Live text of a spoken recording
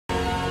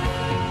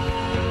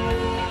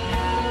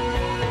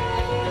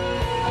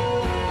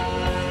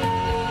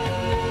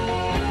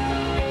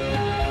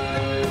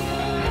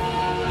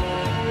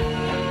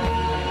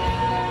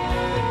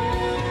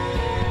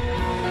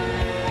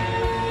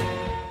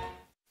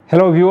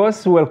Hello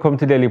viewers, welcome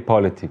to Daily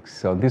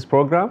Politics. On this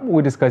program,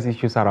 we discuss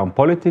issues around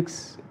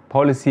politics,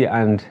 policy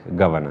and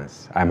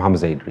governance. I'm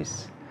Hamza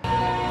Idris.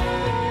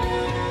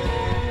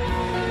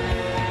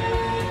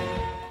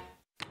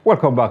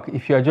 Welcome back.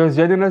 If you are just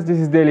joining us, this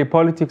is Daily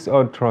Politics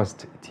on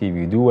Trust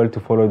TV. Do well to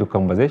follow the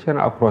conversation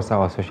across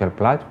our social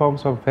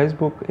platforms on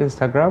Facebook,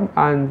 Instagram,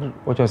 and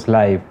watch us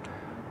live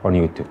on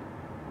YouTube.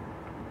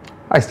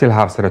 I still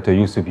have Senator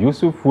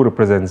Yusuf, who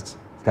represents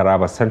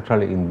Taraba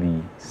Central in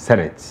the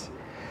Senate,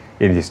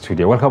 in the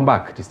studio. Welcome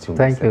back.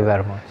 Thank you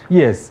very much.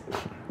 Yes,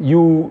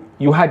 you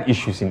had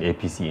issues in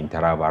APC in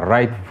Taraba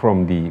right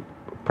from the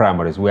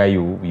primaries where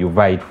you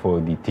vied for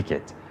the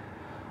ticket.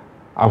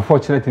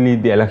 Unfortunately,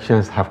 the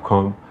elections have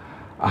come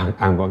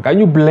and gone. Can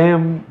you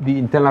blame the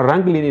internal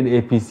wrangling in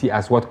APC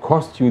as what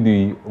cost you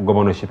the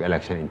governorship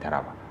election in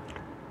Taraba?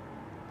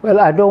 Well,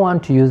 I don't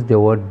want to use the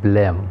word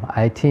blame.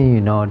 I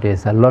think,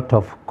 there's a lot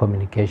of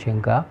communication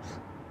gaps.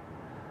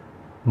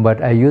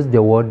 But I use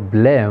the word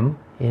blame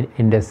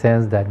in the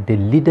sense that the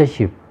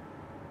leadership,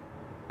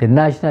 the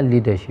national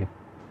leadership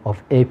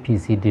of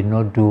APC did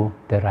not do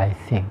the right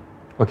thing.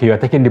 Okay, you are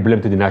taking the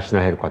blame to the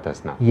national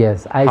headquarters now.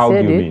 Yes, I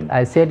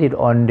said it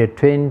on the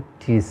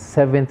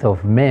 27th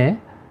of May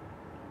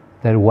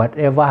that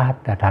whatever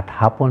that had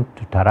happened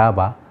to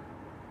Taraba,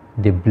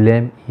 the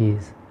blame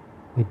is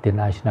with the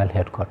national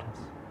headquarters.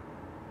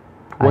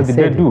 What did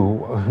they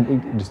do?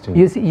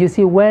 You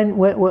see,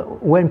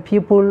 when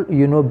people,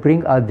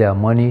 bring out their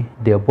money,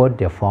 they bought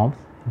their forms,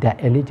 they're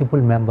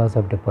eligible members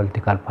of the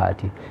political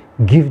party.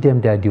 Give them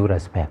their due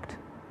respect.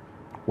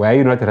 Were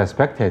you not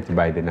respected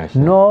by the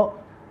national? No,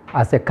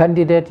 as a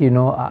candidate,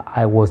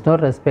 I was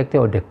not respected,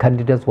 or the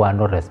candidates were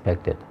not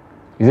respected.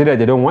 Is it that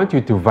they don't want you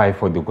to vie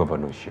for the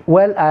governorship?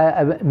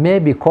 Well,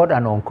 maybe court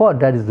and on court,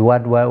 that is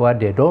what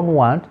they don't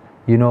want,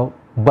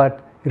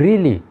 but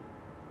really,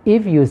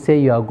 if you say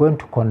you are going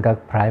to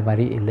conduct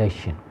primary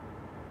election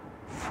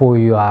for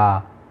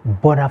your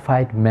bona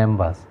fide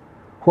members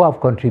who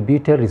have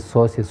contributed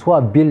resources, who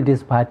have built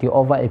this party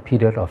over a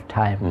period of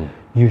time,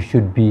 you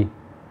should be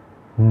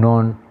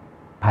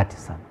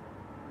non-partisan.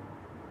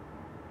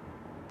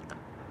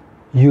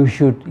 You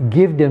should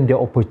give them the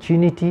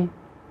opportunity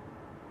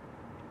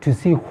to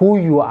see who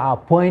you are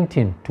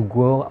appointing to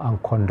go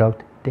and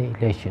conduct the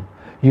election.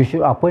 You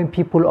should appoint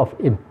people of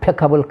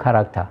impeccable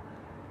character,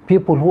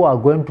 people who are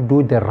going to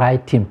do the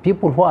right thing,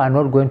 people who are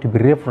not going to be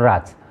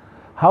riff-rats.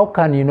 How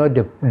can,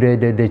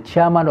 the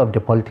chairman of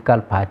the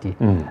political party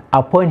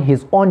appoint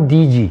his own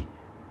DG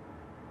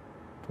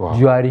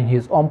during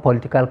his own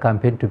political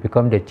campaign to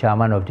become the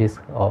chairman of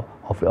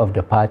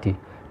the party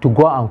to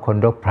go and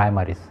conduct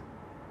primaries?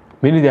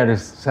 Meaning there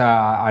is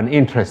an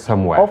interest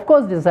somewhere. Of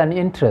course there's an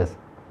interest.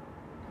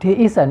 There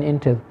is an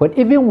interest. But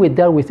even with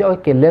that, we say,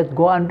 okay, let's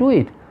go and do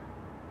it.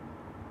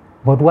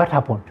 But what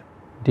happened?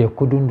 They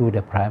couldn't do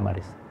the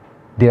primaries.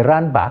 They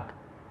ran back,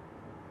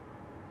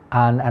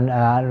 and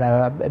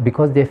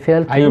because they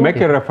failed to Are you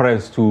making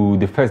reference to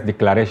the first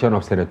declaration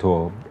of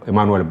Senator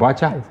Emmanuel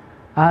Bacha? Yes.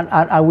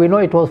 And we know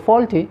it was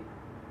faulty.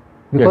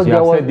 Because you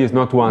have said this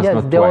not once, not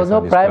twice. There was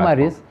no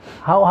primaries.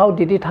 How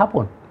did it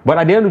happen? But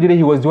at the end of the day,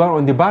 he was the one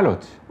on the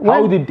ballot.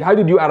 Well, how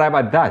did you arrive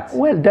at that?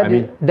 Well,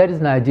 that is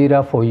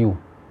Nigeria for you.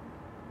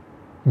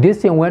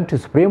 This thing went to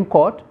Supreme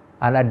Court,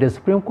 and at the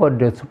Supreme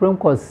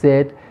Court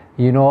said,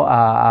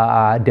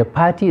 the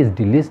party is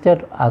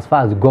delisted as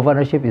far as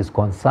governorship is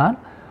concerned.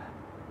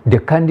 The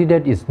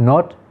candidate is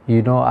not,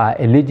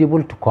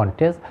 eligible to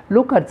contest.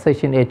 Look at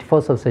Section 84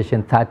 of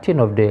Section 13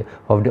 of the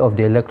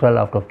Electoral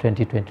Act of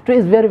 2022.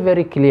 It's very,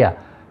 very clear.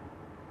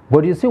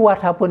 But you see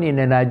what happened in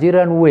a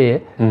Nigerian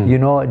way.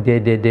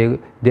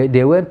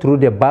 They went through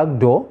the back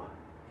door.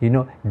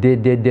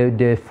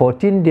 The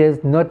 14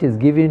 days notice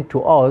given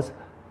to us,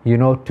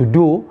 to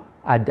do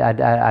at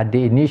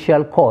the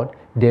initial court.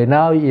 They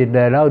now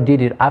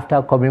did it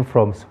after coming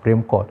from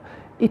Supreme Court.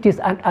 It is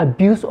an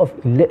abuse of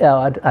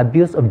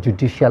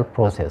judicial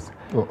process.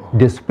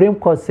 The Supreme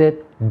Court said,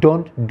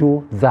 don't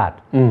do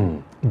that.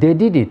 They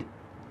did it.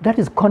 That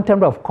is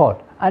contempt of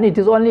court. And it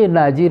is only in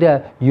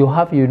Nigeria you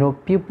have,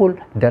 people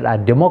that are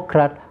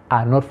Democrat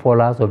are not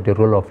followers of the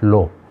rule of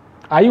law.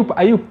 Are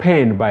you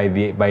pained by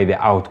the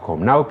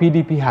outcome? Now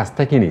PDP has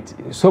taken it.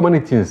 So many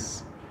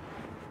things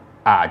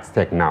are at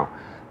stake now.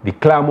 The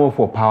clamor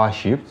for power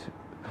shift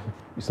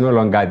is no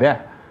longer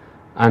there,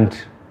 and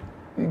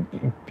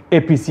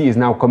APC is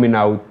now coming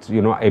out,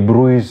 a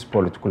bruised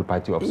political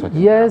party of such.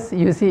 Yes,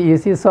 you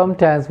see,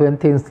 sometimes when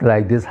things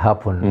like this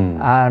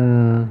happen,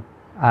 and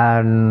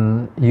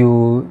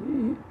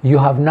you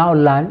have now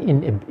learned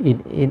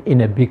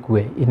in a big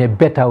way, in a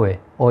better way,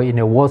 or in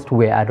a worst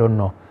way, I don't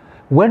know.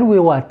 When we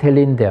were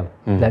telling them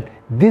that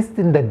this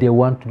thing that they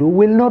want to do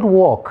will not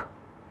work,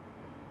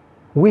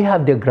 we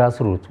have the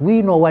grassroots.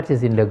 We know what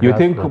is in the grassroots. You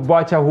think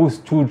Bacha, who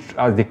stood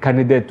as the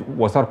candidate,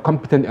 was not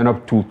competent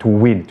enough to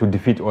win, to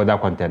defeat other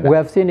contenders? We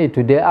have seen it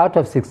today. Out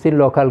of 16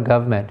 local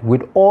government,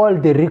 with all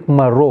the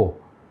rigmarole,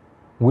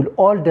 with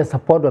all the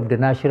support of the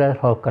national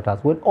headquarters,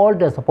 with all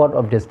the support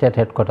of the state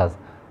headquarters,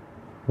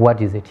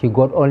 what is it? He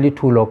got only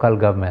 2 local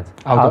governments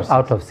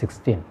out of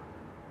 16.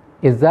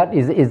 Is that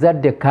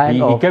the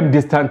kind of... He kept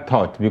distant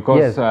thought because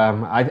Yes.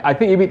 I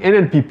think even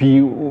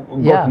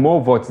NNPP got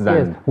more votes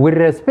than...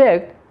 Yes.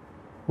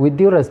 With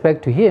due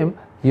respect to him,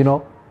 you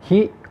know,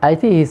 I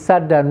think he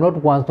said that not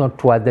once, not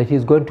twice, that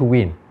he's going to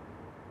win.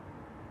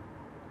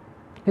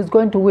 He's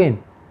going to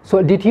win.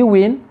 So did he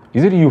win?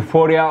 Is it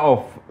euphoria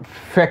of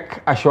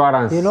fake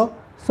assurance? You know,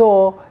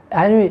 so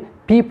anyway,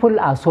 people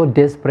are so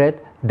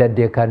desperate that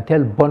they can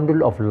tell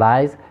bundle of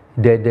lies.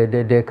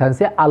 They can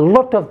say a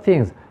lot of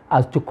things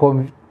as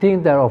to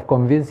things that are of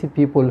convincing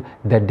people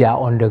that they are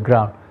on the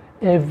ground.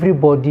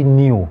 Everybody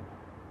knew,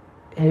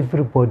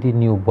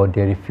 but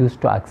they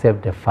refused to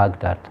accept the fact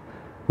that,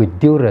 with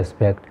due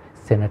respect,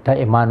 Senator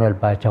Emmanuel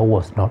Bacha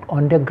was not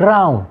on the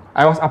ground.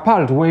 I was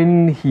appalled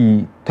when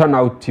he turned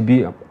out to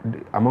be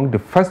among the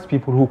first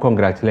people who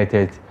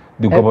congratulated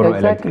the governor.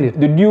 Exactly.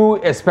 Did you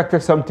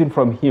expect something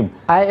from him?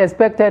 I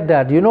expected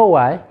that. You know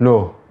why?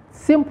 No.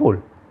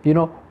 Simple. You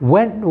know,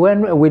 when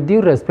with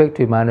due respect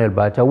to Emmanuel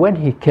Bacha, when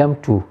he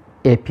came to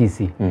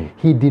APC,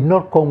 he did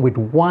not come with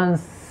one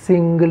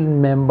single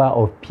member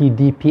of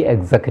PDP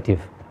executive.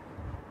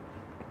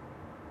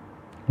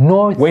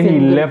 No. When he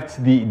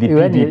left the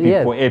PDP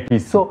yes. for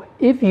APC. So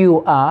if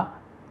you are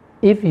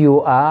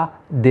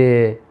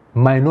the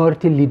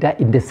minority leader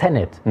in the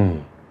Senate,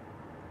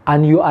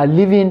 and you are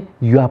leaving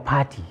your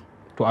party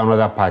to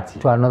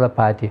another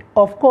party,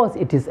 of course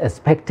it is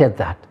expected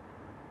that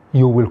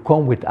you will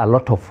come with a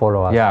lot of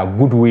followers. Yeah,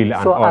 goodwill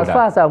and all that. So as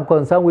far as I'm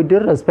concerned, with due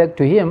respect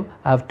to him,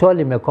 I've told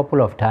him a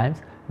couple of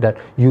times that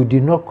you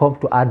did not come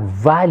to add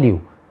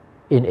value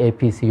in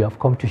APC, you have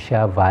come to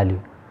share value.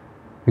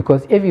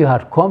 Because if you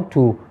had come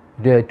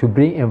to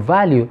bring in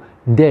value,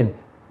 then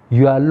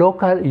your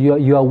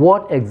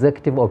ward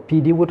executive of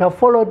PD would have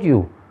followed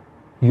you.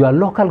 Your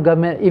local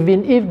government,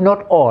 even if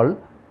not all,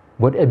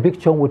 but a big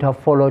chunk would have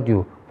followed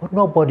you. But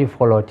nobody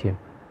followed him.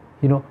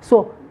 You know,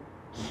 so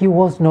he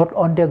was not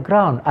on the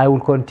ground. I will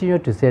continue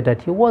to say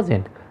that he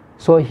wasn't.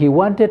 So he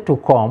wanted to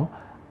come,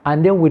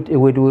 and then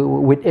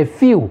with a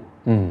few,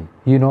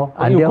 you know,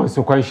 and then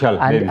consequential,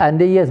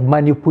 and then yes,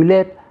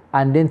 manipulate,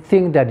 and then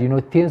think that, you know,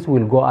 things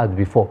will go as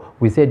before.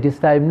 We said this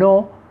time,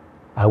 no,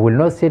 I will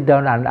not sit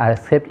down and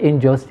accept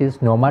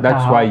injustice, no matter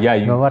That's how. why,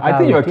 yeah. I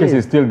think your case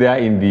is still there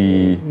in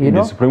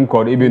the Supreme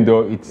Court, even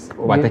though it's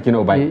taken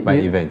over by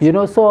events. You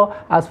know, so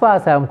as far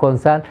as I'm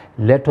concerned,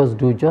 let us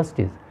do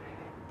justice.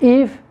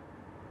 If,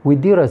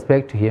 with due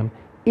respect to him,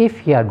 if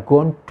he had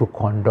gone to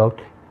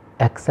conduct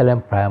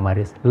excellent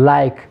primaries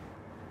like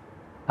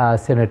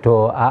Senator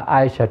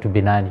Aisha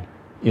Binani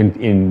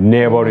in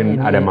neighboring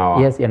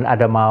Adamawa. Yes, in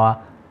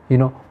Adamawa. You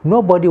know,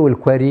 nobody will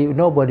query,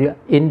 nobody.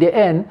 In the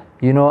end,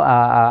 you know,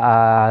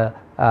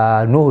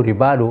 Nuhu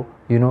Ribadu,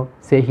 you know,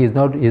 say he's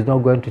not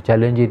going to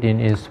challenge it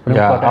in Supreme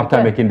Court.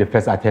 After making the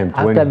first attempt.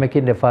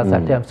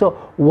 Attempt. So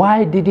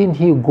why didn't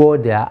he go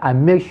there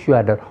and make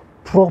sure that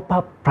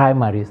proper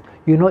primaries,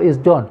 you know, is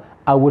done?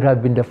 I would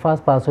have been the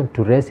first person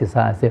to raise his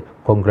hand and say,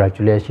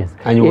 congratulations.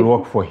 And you will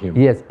work for him?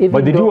 Yes.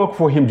 But did you work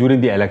for him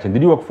during the election?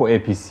 Did you work for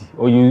APC?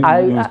 Or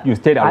you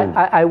stayed alone?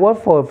 I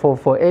work for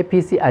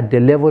APC at the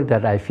level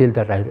that I feel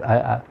that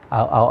I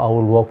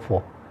will work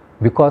for.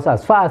 Because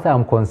as far as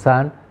I'm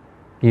concerned,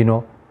 you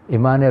know,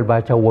 Emmanuel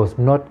Bacha was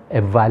not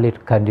a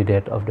valid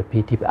candidate of the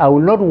PDP. I will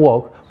not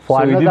work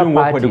for another party. So you didn't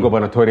work for the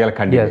gubernatorial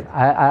candidate? Yes.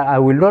 I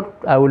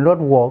will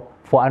not work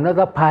for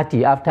another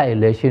party after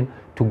election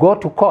to go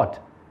to court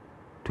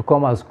to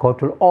come and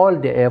scuttle all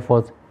the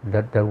efforts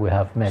that we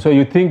have made. So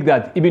you think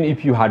that even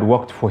if you had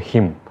worked for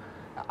him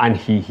and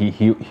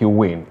he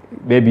win,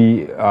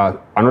 maybe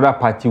another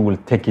party will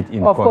take it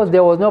in court? Of course,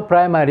 there was no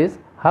primaries.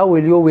 How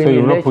will you win election? So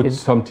you will not put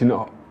something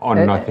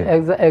on nothing?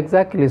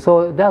 Exactly.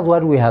 So that's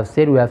what we have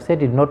said. We have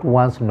said it not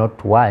once, not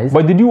twice.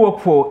 But did you work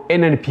for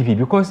NNPP?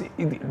 Because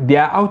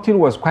their outing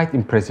was quite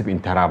impressive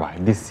in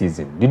Taraba this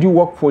season. Did you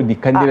work for the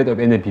candidate of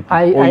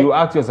NNPP? Or you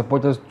asked your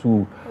supporters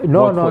to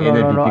vote for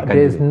NNPP candidate?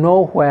 There's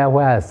nowhere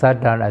where I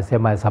sat down and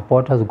said my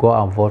supporters go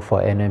and vote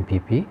for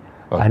NNPP.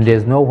 Okay. And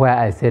there's nowhere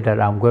I said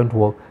that I'm going to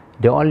work.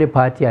 The only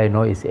party I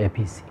know is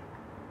APC.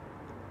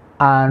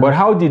 But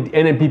how did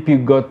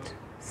NNPP got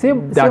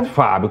that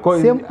far?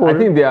 Because I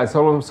think they are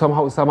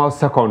somehow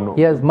second.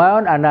 Yes, my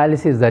own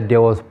analysis is that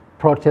there was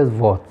protest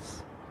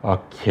votes.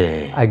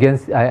 Okay.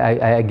 Against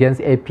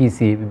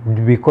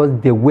APC,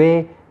 because the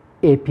way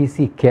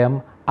APC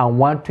came and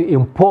want to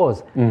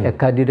impose a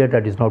candidate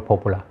that is not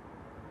popular.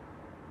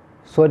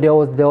 So there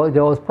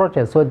was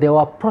protest. So there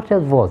were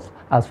protest votes.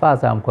 As far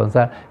as I'm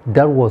concerned,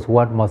 that was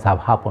what must have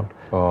happened.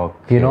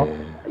 Okay.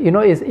 You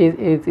know, it's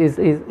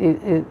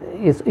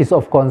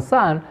of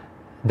concern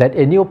that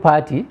a new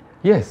party,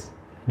 yes,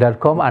 that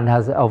come and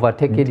has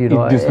overtaken, you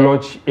know,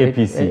 dislodged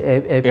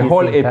APC, a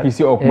whole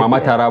APC of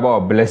Mama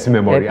Taraba of blessed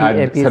memory,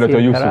 and Senator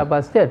Yusuf.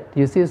 Taraba State.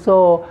 You see,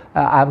 so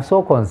I'm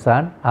so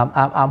concerned.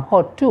 I'm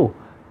hot too.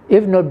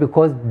 If not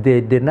because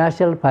the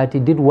National Party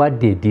did what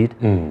they did,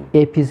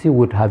 APC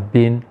would have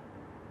been,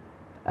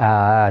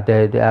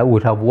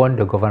 would have won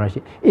the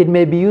governorship. It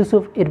may be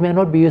Yusuf, it may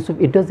not be Yusuf.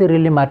 It doesn't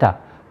really matter.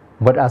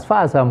 But as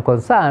far as I'm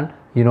concerned,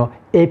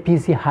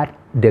 APC had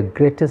the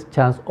greatest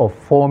chance of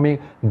forming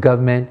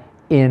government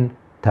in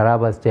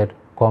Taraba State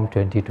come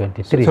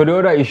 2023. So the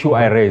other issue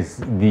I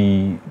raised,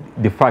 the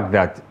fact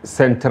that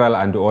Central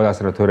and the other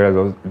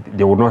senatorial,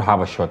 they would not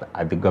have a shot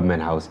at the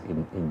government house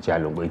in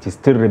Jalongo. It is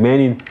still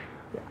remaining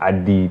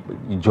at the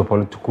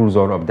geopolitical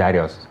zone of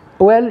Darius.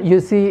 Well, you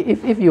see,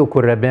 if you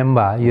could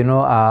remember,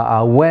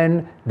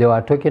 when they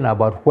were talking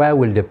about where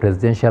will the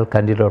presidential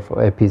candidate for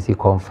APC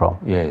come from?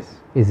 Yes.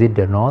 Is it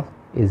the north?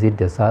 Is it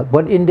the south?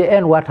 But in the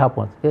end, what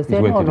happens? They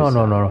said,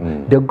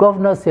 no. The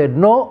governor said,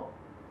 no,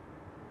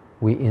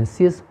 we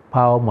insist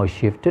power must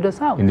shift to the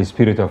south. In the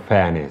spirit of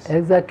fairness.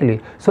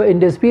 Exactly. So in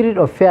the spirit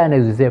of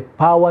fairness, we say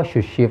power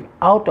should shift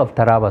out of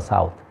Taraba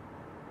South.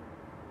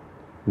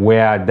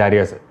 Where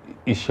Darius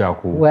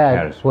Ishaku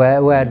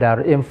where there,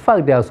 in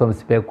fact, there are some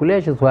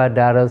speculations where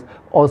Darius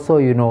also,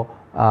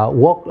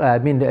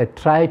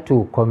 try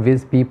to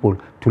convince people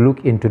to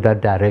look into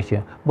that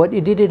direction. But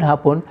it didn't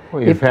happen.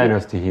 Well, in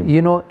fairness to him.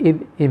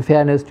 In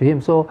fairness to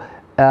him. So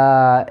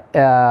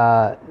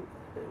the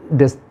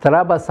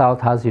Taraba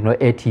South has,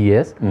 8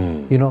 years,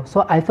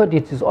 so I thought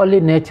it is only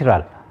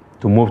natural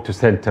to move to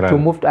Central. To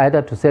move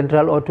either to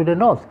Central or to the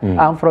North.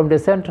 And from the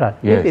Central.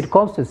 Yes. If it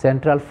comes to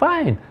Central,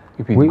 fine.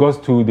 If it goes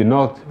to the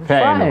North,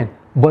 fair fine. enough.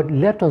 But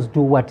let us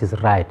do what is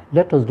right.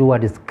 Let us do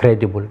what is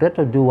credible. Let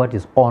us do what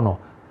is honor.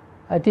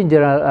 I think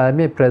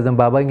President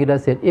Babangida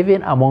said,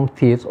 even among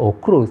thieves or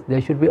crooks,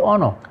 there should be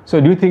honor. So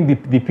do you think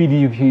the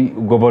PDP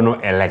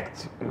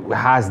governor-elect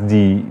has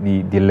the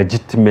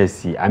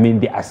legitimacy,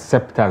 the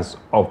acceptance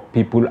of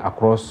people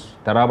across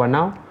Taraba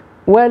now?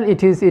 Well,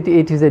 it is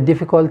a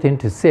difficult thing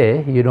to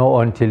say,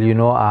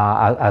 until,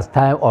 as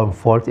time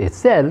unfolds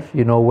itself,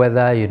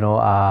 whether,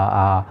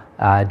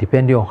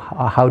 depending on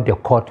how the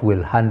court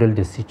will handle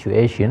the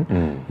situation,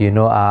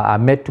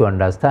 I'm made to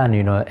understand,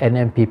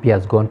 NMPP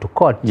has gone to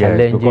court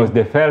challenging. Yes, because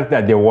they felt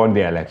that they won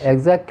the election.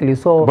 Exactly.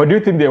 So. But do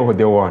you think they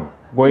won?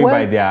 Going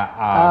by their...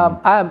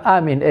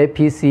 I'm in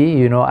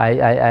APC,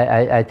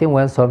 I think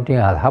when something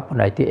has happened,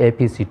 I think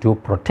APC too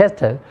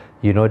protested.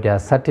 There are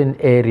certain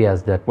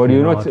areas that... But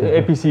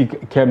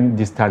APC came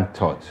distant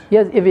thought.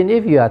 Yes, even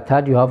if you are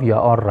third, you have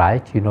your own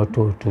right, to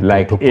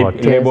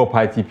protest. Labour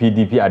Party,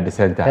 PDP at the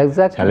center.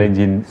 Exactly.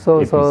 Challenging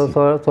APC.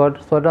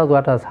 So that's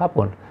what has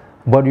happened.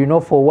 But,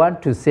 for one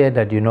to say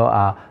that,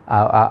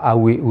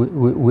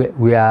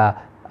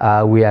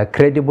 we are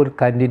credible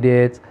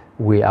candidates,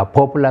 we are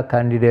popular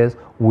candidates,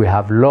 we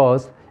have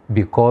lost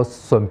because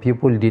some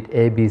people did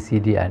A, B, C,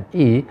 D, and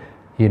E,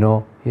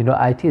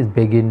 IT is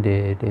begging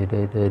the...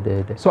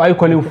 So are you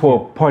calling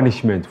for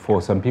punishment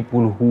for some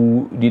people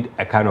who did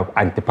a kind of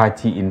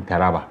antipathy in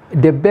Taraba?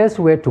 The best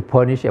way to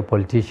punish a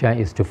politician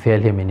is to fail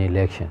him in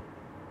election.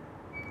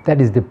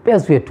 That is the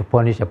best way to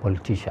punish a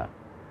politician.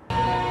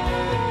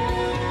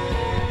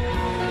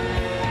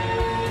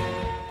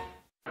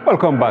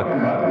 Welcome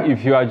back.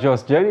 If you are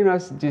just joining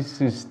us,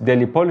 this is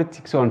Daily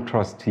Politics on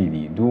Trust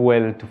TV. Do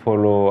well to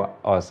follow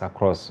us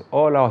across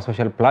all our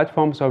social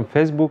platforms on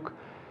Facebook,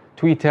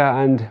 Twitter,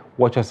 and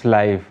watch us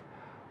live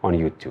on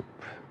YouTube.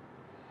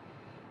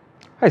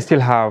 I still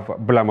have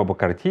Bulama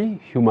Bukarti,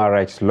 human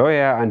rights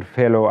lawyer and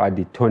fellow at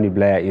the Tony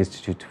Blair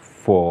Institute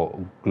for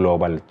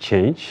Global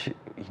Change.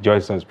 He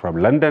joins us from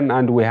London,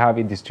 and we have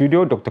in the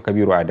studio Dr.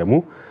 Kabiru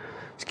Adamu,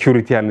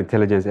 security and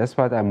intelligence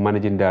expert and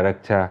managing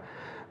director,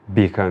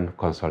 Beacon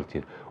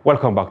Consulting.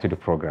 Welcome back to the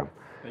program.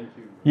 Thank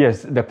you.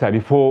 Yes, Doctor,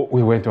 before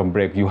we went on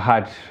break, you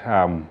had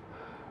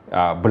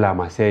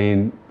Bulama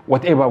saying,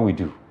 whatever we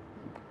do,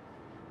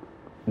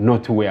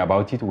 not to worry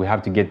about it, we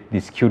have to get the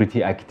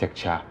security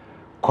architecture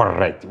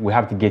correct. We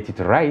have to get it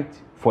right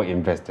for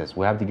investors.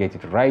 We have to get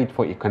it right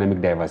for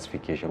economic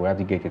diversification. We have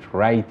to get it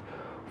right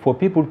for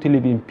people to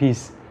live in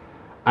peace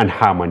and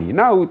harmony.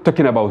 Now,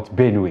 talking about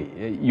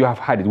Benue, you have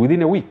had it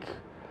within a week.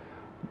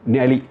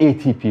 Nearly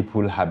 80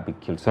 people have been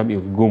killed, some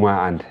in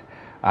Guma and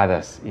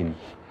others in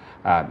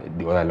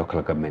the other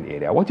local government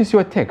area. What is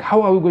your take?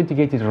 How are we going to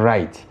get it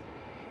right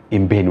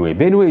in Benue?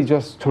 Benue is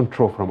just stone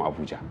throw from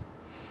Abuja.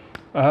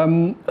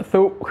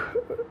 So,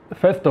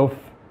 first off,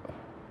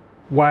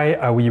 why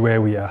are we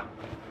where we are?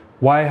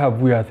 Why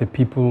have we as a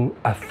people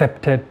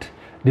accepted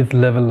this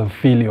level of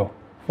failure?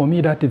 For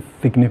me, that is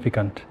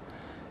significant.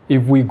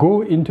 If we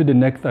go into the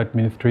next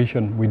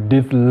administration with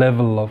this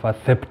level of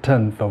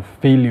acceptance of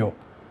failure,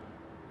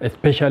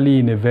 especially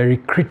in a very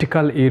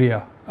critical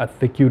area as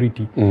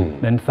security,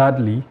 then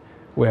sadly,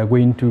 we are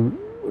going to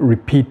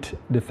repeat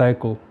the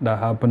cycle that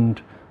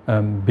happened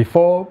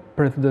before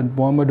President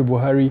Muhammadu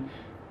Buhari,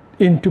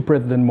 into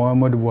President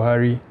Muhammadu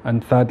Buhari,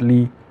 and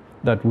sadly,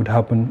 that would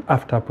happen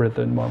after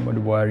President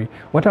Muhammadu Buhari.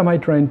 What am I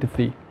trying to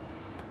say?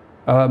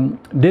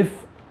 This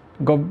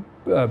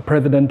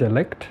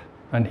president-elect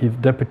and his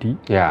deputy,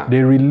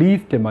 they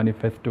released a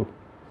manifesto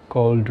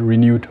called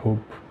Renewed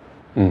Hope.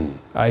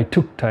 I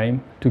took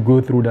time to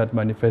go through that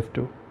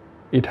manifesto.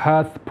 It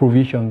has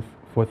provisions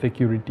for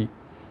security.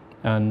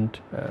 And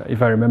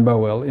if I remember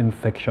well, in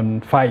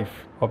section 5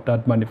 of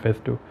that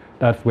manifesto,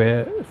 that's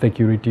where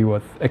security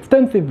was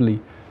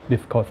extensively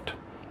discussed.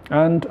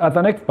 And as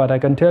an expert, I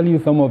can tell you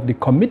some of the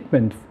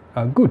commitments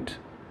are good.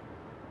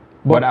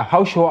 But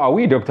how sure are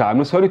we, Doctor?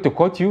 I'm sorry to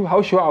quote you.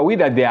 How sure are we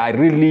that they are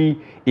really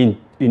in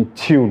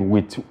tune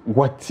with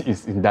what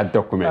is in that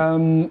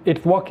document?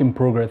 It's work in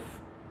progress.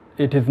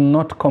 It is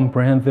not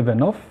comprehensive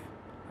enough,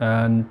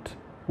 and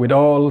with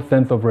all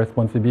sense of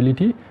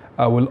responsibility,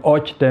 I will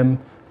urge them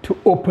to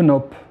open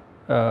up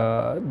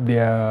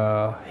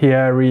their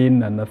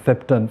hearing and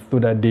acceptance so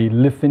that they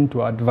listen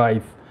to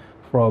advice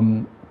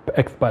from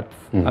experts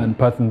and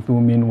persons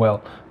who mean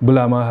well.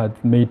 Bulama has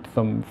made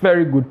some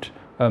very good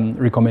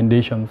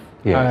recommendations.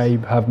 Yes. I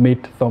have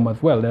made some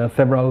as well. There are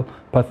several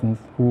persons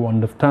who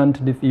understand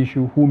this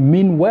issue, who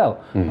mean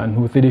well, and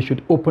who say they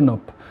should open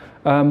up.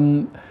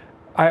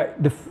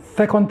 The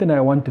second thing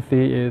I want to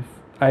say is,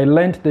 I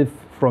learned this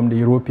from the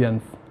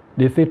Europeans.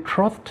 They say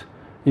trust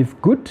is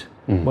good,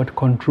 but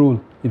control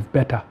is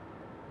better.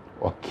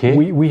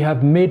 Okay. We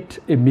have made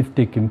a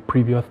mistake in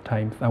previous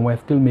times, and we're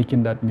still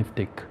making that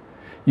mistake.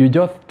 You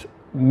just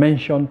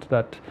mentioned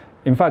that.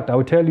 In fact, I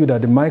will tell you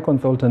that in my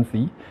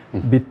consultancy,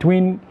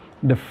 between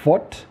the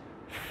 4th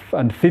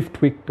and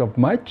 5th week of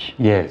March,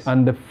 yes,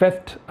 and the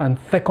 1st and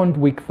 2nd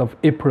weeks of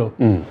April,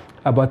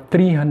 about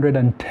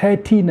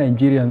 330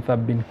 Nigerians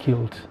have been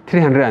killed.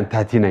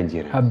 330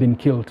 Nigerians have been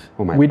killed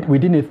God.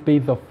 Within a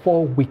space of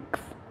 4 weeks.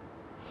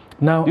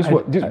 Now, this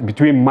was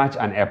between March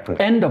and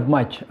April. End of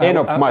March. End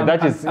of March.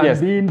 That is, yes,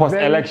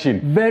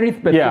 post-election. Very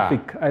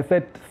specific. Yeah. I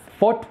said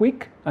 4th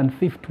week and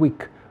 5th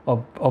week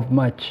of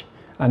March.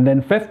 And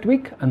then 1st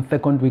week and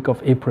 2nd week of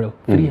April,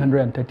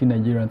 330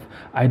 Nigerians.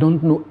 I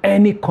don't know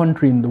any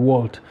country in the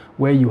world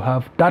where you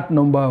have that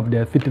number of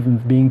their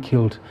citizens being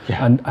killed,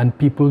 and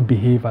people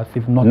behave as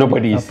if nothing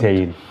Nobody is happened.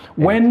 saying.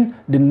 When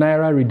the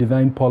Naira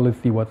redesign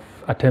policy was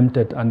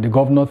attempted and the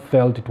governors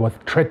felt it was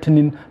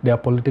threatening their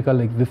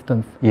political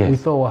existence, we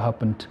saw what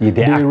happened. Yeah,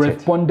 they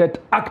responded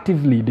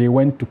actively. They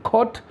went to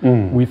court.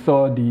 We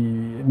saw the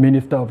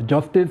Minister of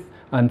Justice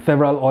and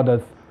several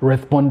others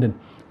responding.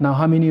 Now,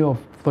 how many of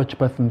such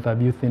persons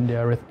have you seen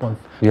their response?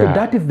 So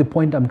that is the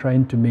point I'm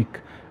trying to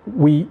make.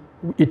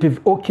 It is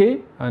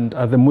okay, and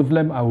as a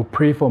Muslim, I will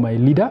pray for my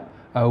leader.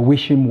 I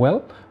wish him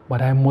well,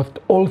 but I must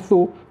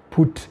also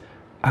put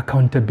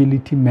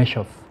accountability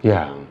measures.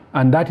 Yeah.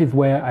 And that is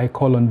where I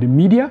call on the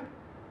media.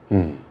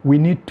 We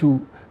need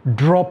to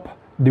drop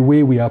the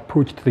way we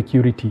approached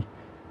security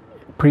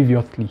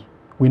previously.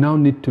 We now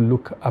need to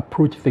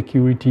approach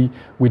security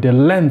with a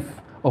lens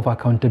of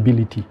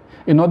accountability.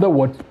 In other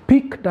words,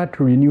 pick that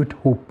renewed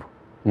hope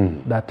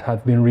that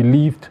has been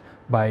released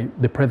by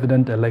the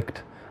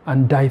president-elect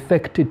and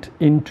dissect it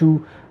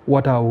into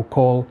what I will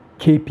call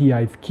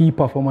KPIs, key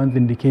performance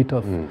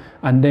indicators,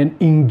 and then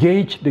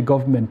engage the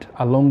government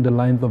along the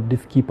lines of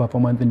these key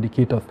performance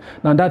indicators.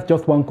 Now, that's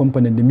just one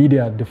component, the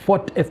media, the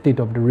fourth estate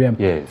of the realm.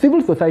 Yes.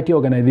 Civil society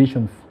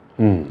organizations,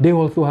 they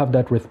also have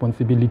that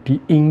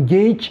responsibility.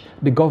 Engage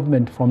the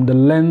government from the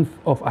lens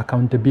of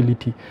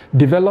accountability.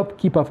 Develop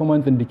key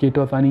performance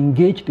indicators and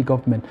engage the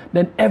government.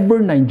 Then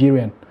every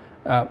Nigerian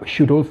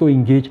should also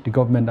engage the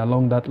government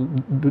along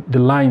the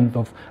lines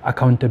of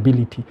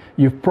accountability.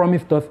 You've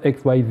promised us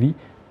XYZ,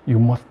 you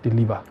must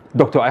deliver.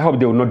 Doctor, I hope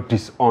they will not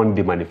disown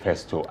the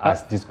manifesto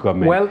as this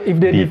government. Well, if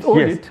they disown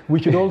it, we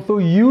should also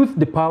use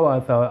the power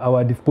at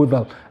our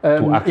disposal.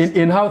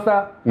 In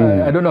Hausa,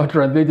 I don't know how to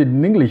translate it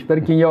in English. All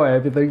right,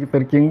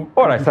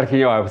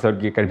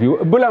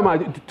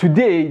 Bulama,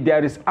 today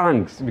there is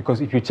angst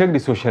because if you check the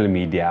social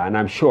media, and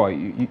I'm sure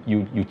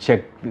you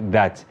check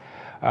that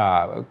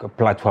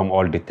platform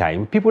all the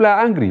time, people are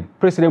angry.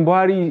 President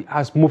Buhari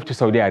has moved to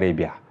Saudi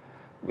Arabia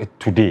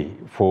today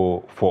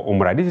for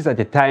Umrah. This is at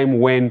a time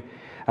when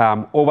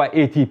over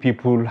 80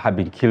 people have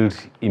been killed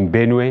in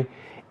Benue,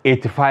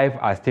 85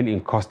 are still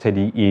in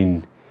custody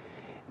in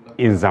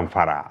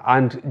Zamfara.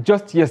 And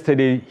just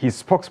yesterday, his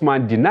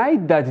spokesman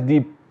denied that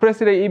the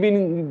president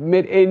even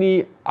made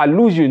any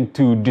allusion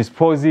to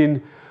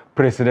disposing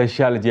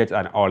presidential jets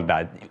and all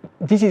that.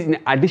 This is in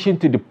addition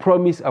to the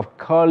promise of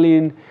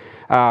calling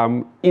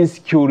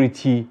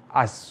insecurity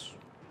as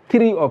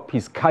three of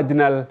his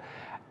cardinal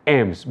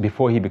aims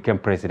before he became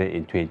president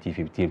in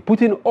 2015.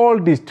 Putting all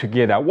this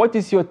together, what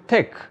is your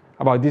take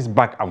about this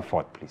back and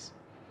forth, please?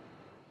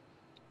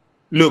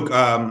 Look,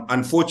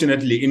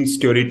 unfortunately,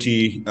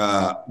 insecurity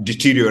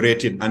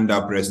deteriorated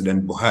under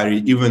President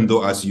Buhari, even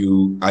though, as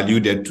you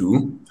alluded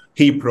to,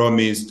 he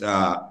promised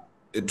to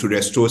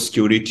restore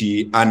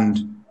security.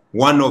 And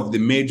one of the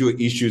major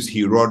issues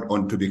he wrote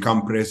on to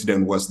become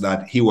president was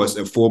that he was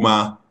a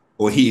former,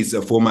 or he is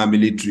a former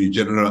military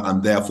general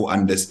and therefore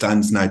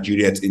understands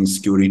Nigeria's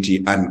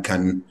insecurity and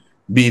can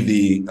be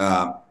the,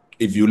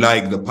 if you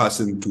like, the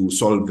person to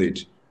solve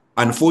it.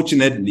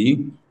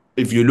 Unfortunately,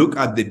 if you look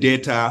at the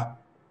data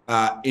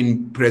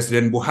in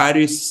President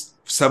Buhari's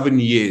 7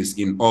 years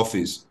in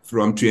office,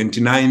 from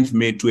 29th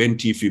May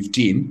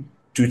 2015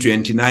 to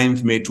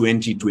 29th May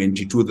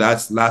 2022,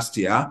 that's last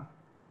year,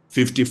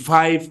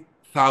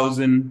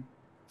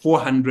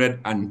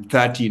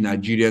 55,430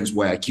 Nigerians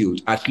were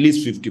killed, at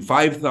least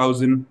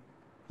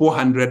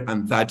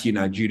 55,430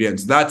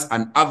 Nigerians. That's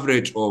an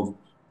average of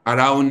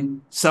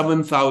around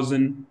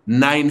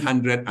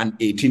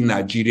 7,918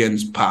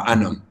 Nigerians per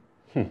annum.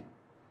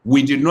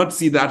 We did not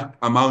see that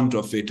amount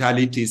of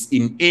fatalities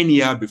in any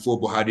year before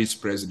Buhari's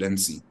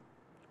presidency.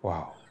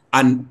 Wow.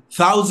 And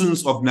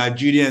thousands of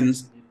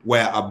Nigerians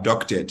were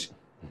abducted.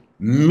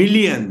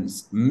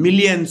 Millions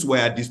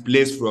were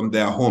displaced from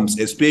their homes,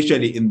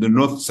 especially in the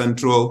north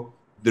central,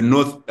 the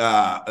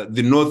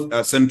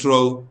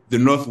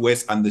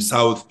northwest, and the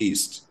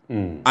southeast.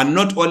 And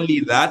not only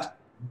that,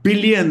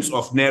 billions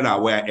of naira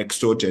were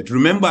extorted.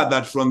 Remember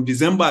that from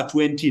December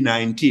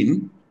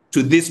 2019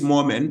 to this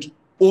moment,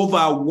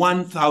 over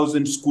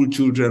 1,000 school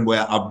children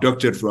were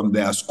abducted from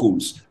their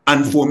schools.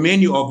 And for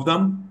many of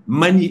them,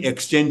 money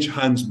exchanged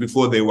hands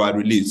before they were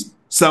released.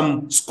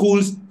 Some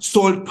schools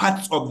sold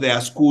parts of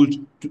their schools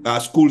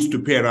to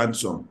pay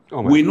ransom.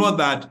 We know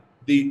that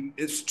the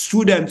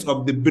students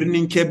of the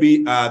Birnin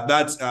Kebbi,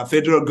 that's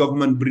federal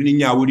government Birnin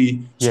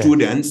Yawuri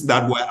students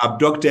that were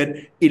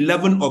abducted,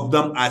 11 of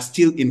them are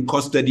still in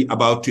custody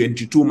about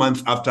 22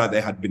 months after they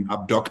had been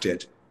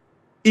abducted.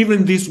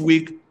 Even this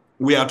week,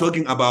 we are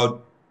talking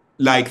about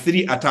like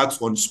 3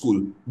 attacks on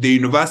school. The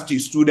university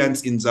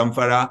students in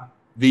Zamfara,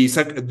 the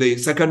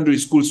secondary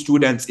school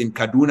students in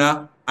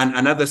Kaduna, and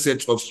another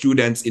set of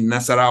students in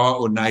Nasarawa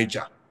or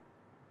Niger.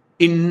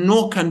 In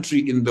no country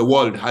in the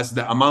world has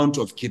the amount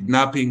of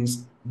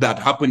kidnappings that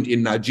happened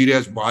in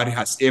Nigeria's Buhari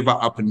has ever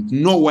happened.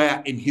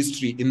 Nowhere in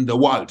history in the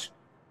world.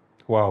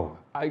 Wow.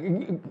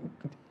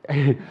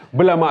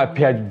 Bulama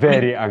appeared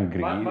very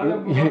angry.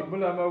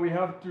 Bulama, we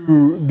have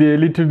to be a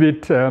little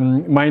bit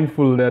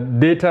mindful that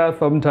data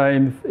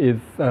sometimes is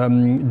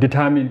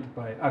determined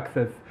by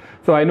access.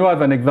 So I know as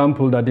an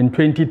example that in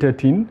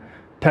 2013,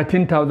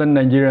 13,000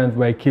 Nigerians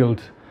were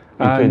killed.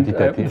 And,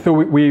 so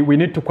we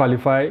need to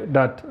qualify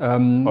that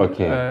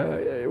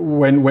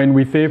when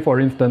we say, for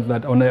instance,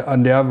 that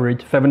on the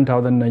average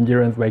 7,000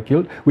 Nigerians were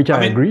killed, which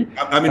I agree.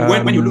 I mean,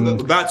 when you look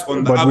at that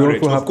on the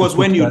average, of course,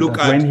 when you look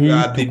at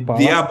the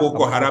year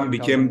Boko Haram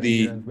became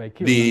the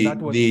Jamaat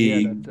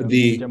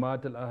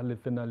al-Ahl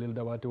al-Sunnah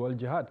lil-Dawati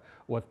wal-Jihad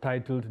was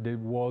titled the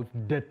world's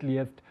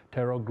deadliest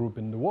terror group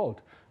in the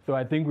world. So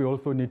I think we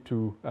also need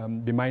to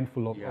be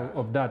mindful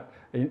of that.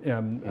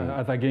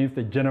 As against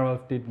a general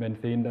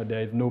statement saying that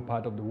there is no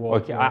part of the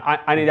world. Okay,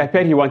 and it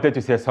appeared he wanted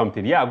to say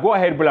something. Yeah, go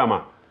ahead,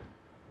 Bulama.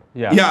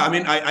 Yeah, I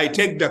mean, I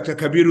take Dr.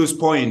 Kabiru's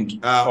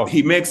point.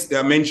 He makes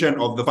a mention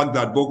of the fact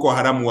that Boko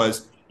Haram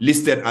was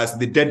listed as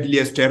the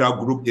deadliest terror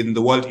group in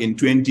the world in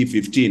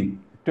 2015.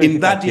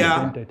 In that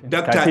year,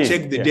 Doctor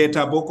checked the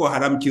data, Boko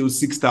Haram killed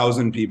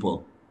 6,000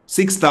 people.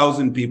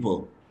 6,000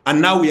 people.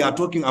 And now we are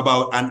talking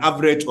about an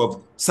average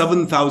of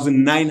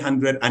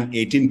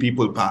 7,918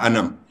 people per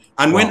annum.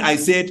 And when I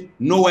said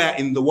nowhere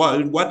in the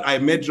world, what I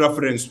made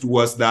reference to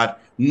was that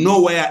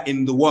nowhere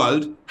in the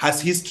world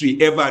has history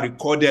ever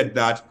recorded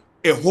that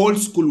a whole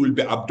school will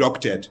be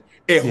abducted,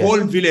 a whole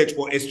village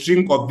or a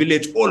string of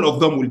villages, all of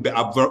them will be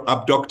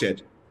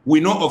abducted. We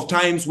know of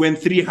times when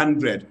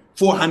 300,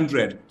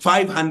 400,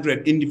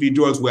 500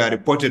 individuals were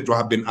reported to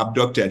have been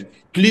abducted.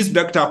 Please,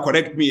 doctor,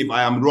 correct me if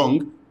I am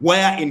wrong.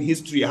 Where in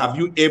history have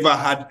you ever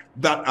had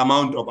that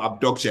amount of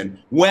abduction?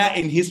 Where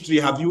in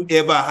history have you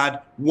ever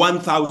had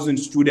 1,000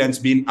 students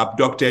being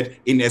abducted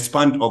in a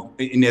span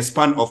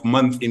of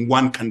months in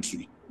one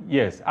country?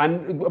 Yes,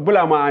 and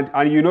Bulama,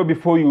 and you know,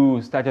 before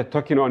you started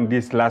talking on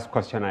this last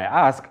question I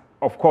asked,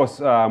 of course,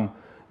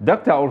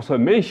 Doctor also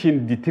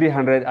mentioned the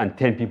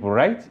 310 people,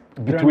 right?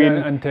 Between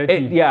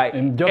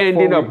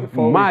ending of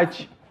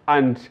March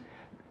and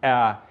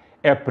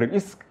April.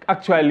 It's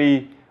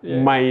actually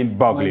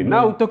mind-boggling.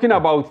 Now, talking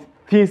about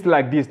things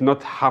like this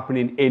not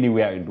happening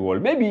anywhere in the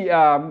world, maybe,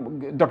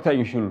 Doctor,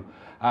 you should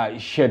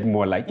shed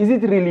more light. Is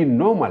it really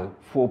normal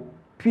for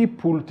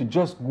people to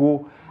just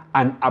go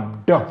and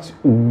abduct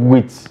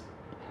with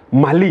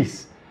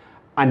malice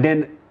and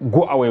then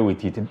go away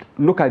with it?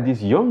 Look at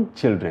these young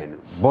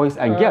children, boys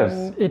and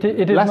girls. It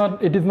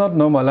is not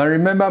normal. I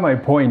remember my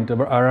point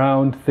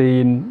around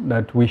saying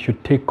that we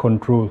should take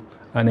control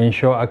and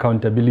ensure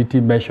accountability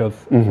measures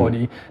for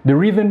the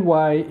reason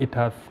why it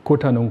has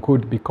quote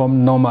unquote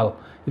become normal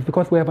is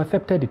because we have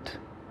accepted it.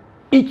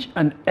 Each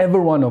and every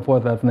one of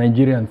us as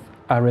Nigerians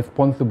are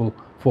responsible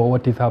for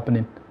what is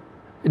happening.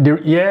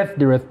 Yes,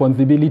 the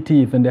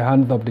responsibility is in the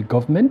hands of the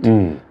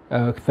government.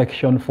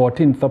 Section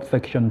 14,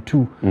 subsection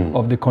 2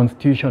 of the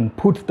Constitution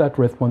puts that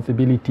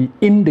responsibility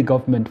in the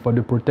government for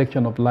the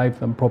protection of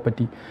lives and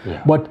property.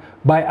 But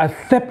by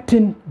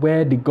accepting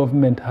where the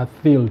government has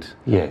failed,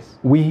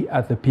 we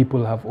as the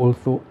people have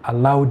also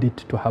allowed it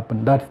to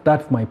happen.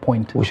 That's my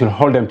point. We should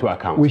hold them to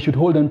account. We should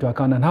hold them to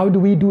account. And how do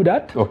we do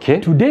that? Okay.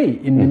 Today,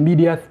 in the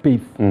media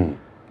space,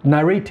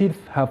 narratives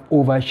have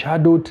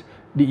overshadowed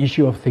the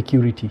issue of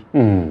security.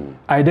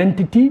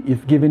 Identity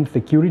is given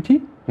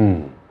security.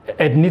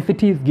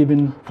 Ethnicity is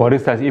given. For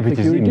instance, if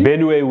security. It is in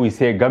Benue, we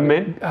say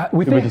government.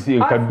 If it is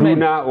in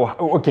Kaduna,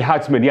 or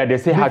herdsmen, they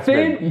say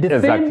herdsmen.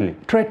 The same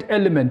threat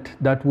element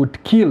that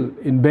would kill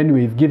in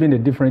Benue is given a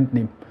different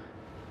name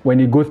when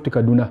it goes to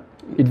Kaduna.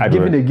 It's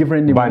given a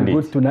different name when it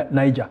goes to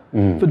Niger.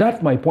 So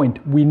that's my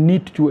point. We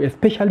need to,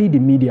 especially the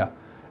media,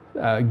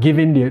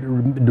 giving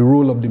the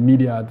role of the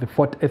media as the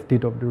fourth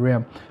estate of the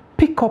realm.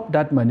 Pick up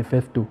that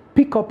manifesto.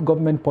 Pick up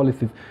government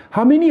policies.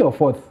 How many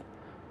of us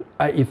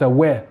is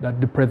aware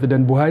that the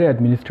President Buhari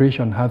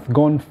administration has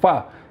gone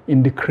far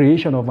in the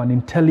creation of an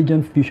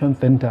intelligence fusion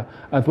center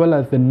as well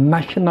as the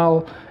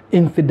national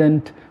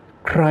incident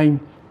crime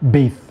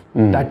base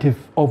that is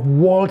of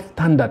world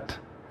standard?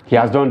 He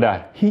has done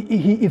that. He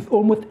is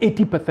almost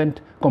 80%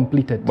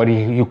 completed. But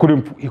he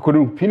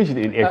couldn't finish it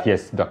in 8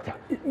 years, Doctor.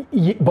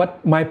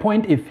 But my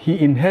point is he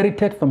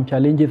inherited some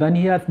challenges and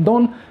he has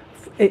done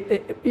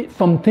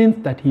some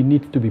things that he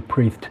needs to be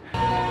praised.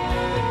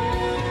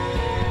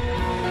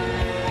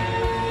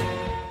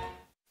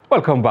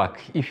 Welcome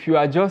back. If you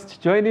are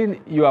just joining,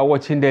 you are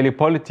watching Daily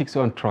Politics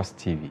on Trust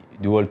TV.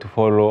 Do well to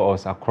follow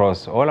us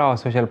across all our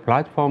social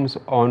platforms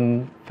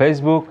on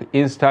Facebook,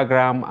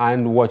 Instagram,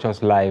 and watch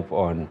us live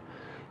on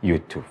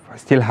YouTube. I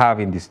still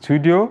have in the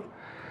studio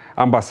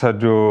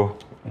Ambassador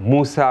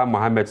Musa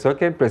Mohammed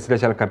Soken,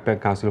 Presidential Campaign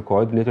Council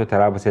Coordinator,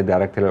 Taraba State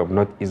Director of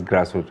Northeast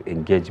Grassroots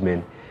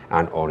Engagement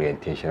and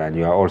Orientation. And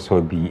you are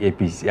also the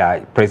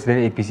APC,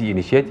 President APC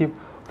Initiative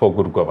for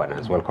Good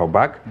Governance. Welcome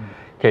back.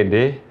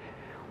 Kende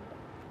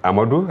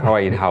Amadou,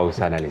 our in-house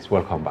analyst.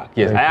 Welcome back.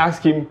 Yes, I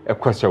asked him a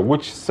question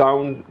which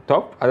sound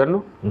top, I don't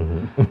know.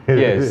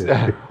 Yes.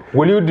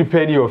 Will you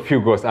defend your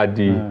figures at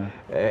the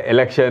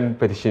election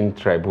petition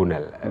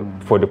tribunal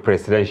for the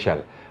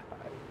presidential,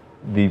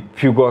 the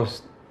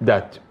figures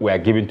that were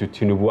given to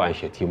Tinubu and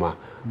Shetima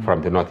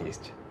from the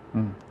Northeast?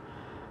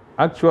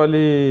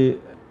 Actually,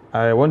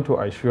 I want to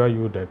assure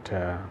you that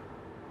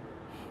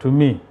to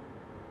me,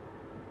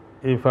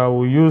 if I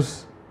will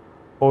use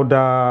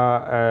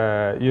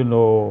other,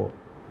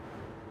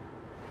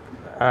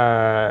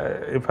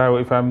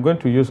 if I'm going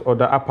to use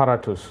other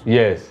apparatus,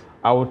 yes,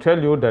 I will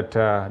tell you that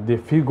the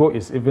figure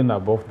is even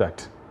above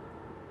that.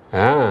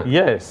 Ah.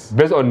 Yes.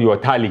 Based on your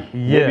tally,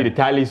 yeah. Maybe the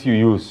tallies you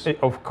use.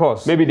 Of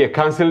course. Maybe they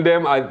cancel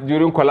them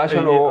during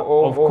collation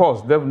of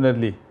course,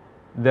 definitely.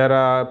 There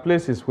are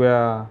places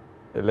where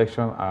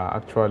elections are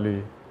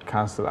actually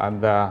cancelled,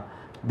 and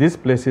these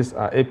places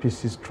are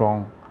APC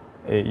strong,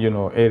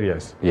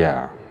 areas.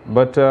 Yeah.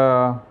 But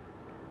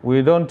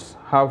we don't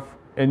have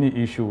any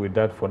issue with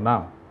that for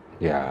now.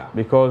 Yeah.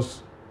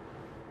 Because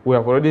we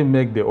have already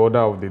made the order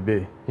of the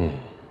day.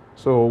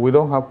 So we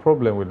don't have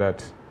problem with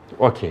that.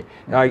 Okay.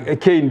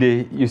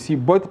 Kende, you see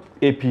both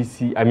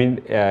APC,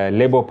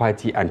 Labour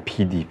Party and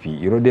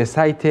PDP, they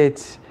cited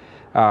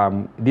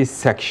this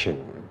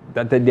section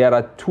that there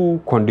are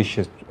two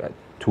conditions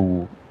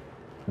to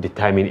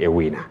determine a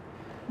winner,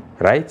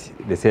 right?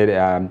 They said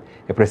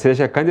a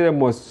presidential candidate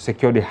must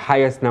secure the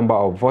highest number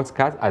of votes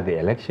cast at the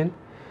election,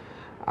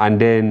 and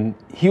then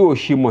he or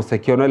she must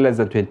secure no less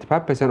than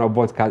 25% of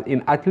votes cast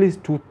in at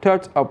least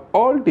 2/3 of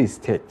all the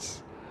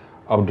states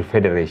of the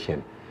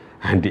Federation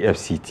and the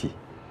FCT.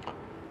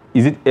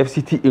 Is it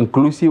FCT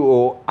inclusive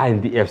or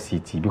and the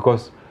FCT?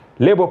 Because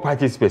Labour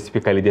Party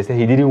specifically, they say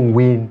he didn't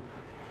win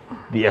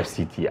the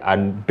FCT,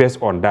 and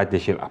based on that, they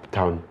shall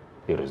upturn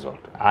the result.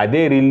 Are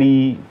they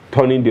really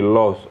turning the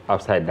laws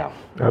upside down?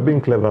 They're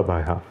being clever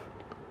by half.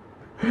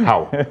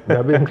 How?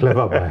 They're being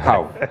clever by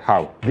half.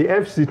 How? The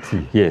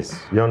FCT.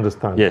 Yes. You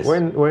understand? Yes.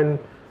 When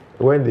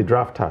the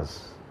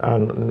drafters,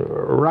 and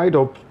right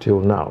up till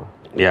now,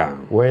 yeah,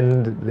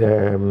 when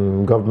the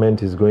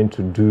government is going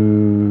to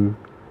do,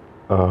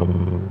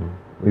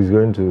 is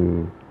going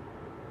to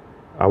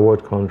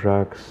award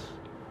contracts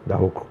that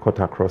will cut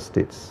across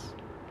states,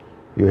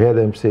 you hear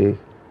them say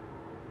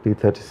the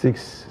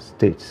 36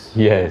 states,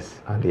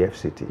 yes, and the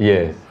FCT.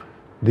 Yes.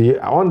 The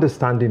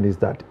understanding is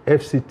that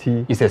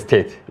FCT is a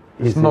state.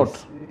 It's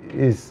not.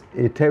 Is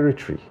a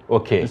territory.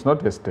 Okay. It's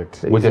not a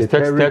state. With a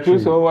state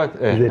status or what?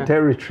 It's a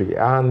territory,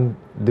 and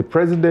the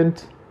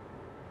president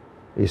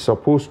is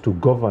supposed to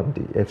govern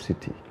the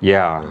FCT.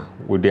 Yeah,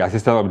 with the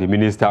assistance of the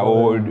minister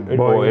or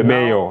a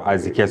mayor,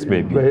 as the case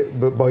may be.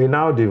 But he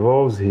now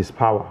devolves his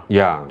power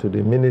to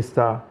the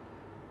minister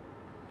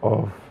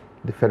of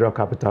the Federal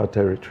Capital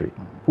Territory,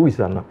 who is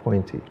an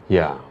appointee.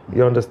 Yeah.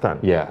 You understand?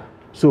 Yeah.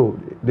 So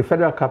the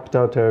Federal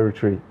Capital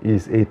Territory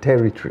is a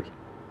territory.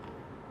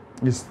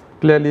 It's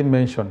clearly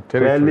mentioned.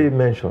 Territory. Clearly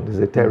mentioned is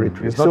a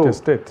territory. It's not a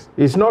state.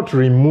 It's not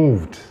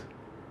removed.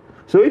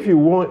 So if you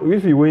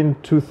win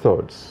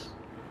 2/3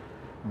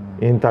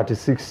 in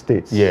 36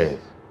 states, yes,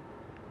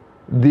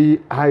 the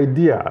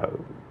idea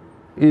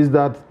is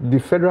that the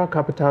Federal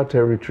Capital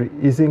Territory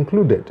is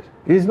included.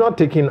 It's not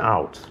taken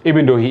out.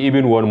 Even though he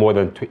even won more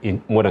than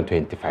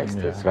 25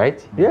 states,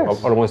 right?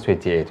 Yes. Almost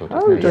 28 or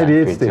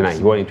 28 states.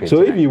 He won in 29.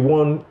 So if he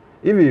won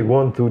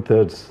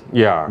 2/3,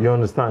 you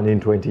understand, in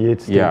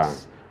 28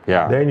 states,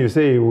 then you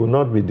say he will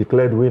not be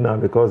declared winner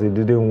because he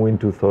didn't win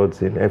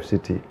 2/3 in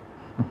FCT.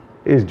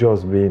 It's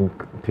just being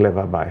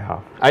clever by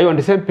half. Are you on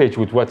the same page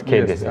with what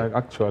Kende said? Yes,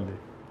 actually.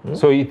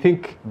 So you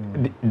think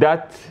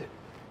that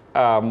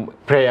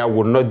prayer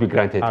will not be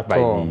granted at by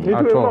all. the...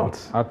 It will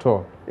not. At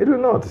all. It will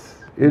not.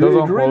 It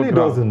really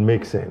doesn't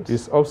make sense.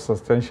 It's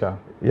unsubstantial.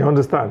 You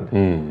understand?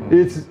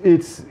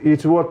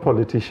 It's what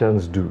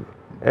politicians do.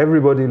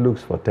 Everybody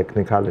looks for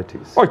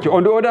technicalities. Okay,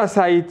 on the other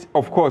side,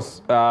 of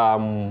course,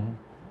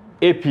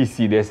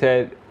 APC, they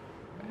said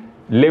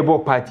Labour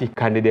Party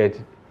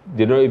candidate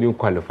did not even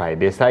qualify.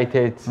 They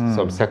cited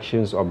some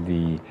sections of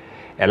the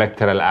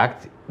Electoral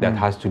Act that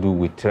has to do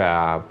with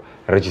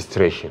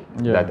registration.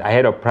 That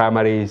ahead of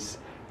primaries,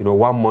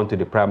 1 month to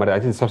the primary, I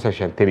think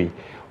subsection 3,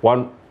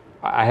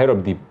 ahead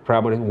of the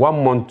primary,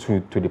 1 month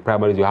to the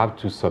primaries, you have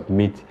to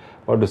submit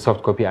all the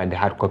soft copy and the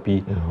hard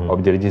copy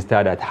of the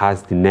register that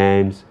has the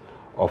names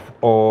of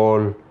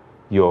all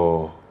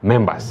your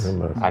members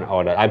and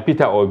all that. And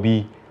Peter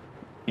Obi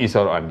is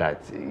all on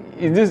that.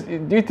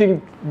 Do you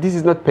think this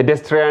is not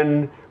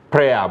pedestrian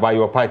prayer by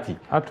your party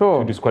at all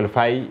to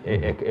disqualify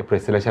a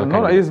presidential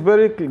candidate? No, it's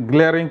very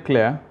glaring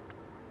clear.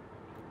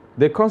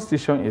 The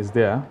Constitution is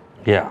there.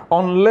 Yeah.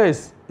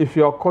 Unless if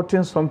you are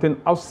quoting something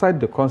outside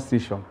the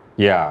Constitution.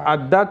 Yeah.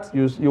 At that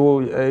you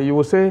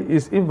will say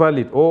it's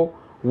invalid or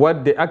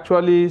what they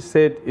actually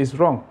said is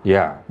wrong.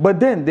 Yeah. But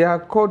then they are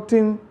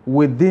quoting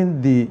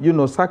within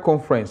the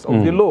circumference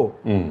of the law.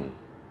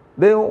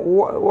 Then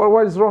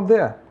what is wrong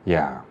there?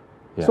 Yeah.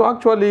 So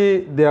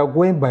actually they are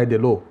going by the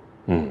law.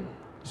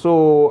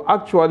 So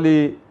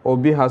actually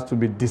Obi has to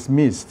be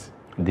dismissed.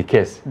 The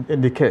case.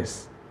 In the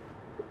case.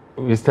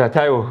 Mr.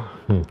 Taiwo,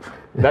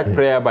 that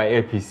prayer by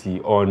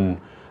APC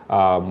on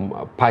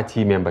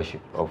party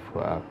membership of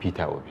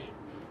Peter Obi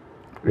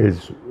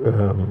is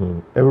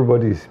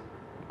everybody is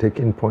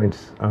taking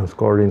points and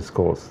scoring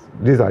scores.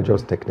 These are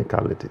just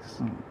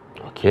technicalities.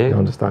 Okay. You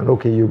understand?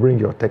 Okay, you bring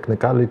your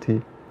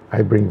technicality,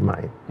 I bring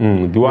mine.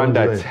 The one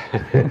that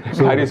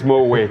carries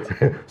more weight.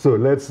 So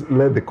let's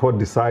let the court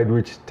decide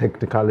which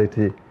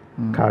technicality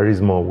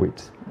carries more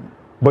weight.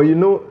 But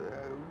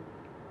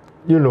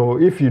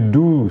if you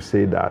do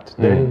say that,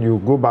 then you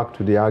go back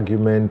to the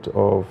argument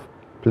of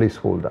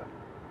placeholder.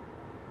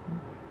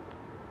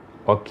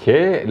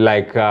 Okay,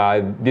 like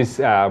this,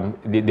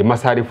 the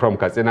Masari from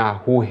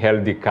Katsina who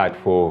held the card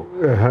for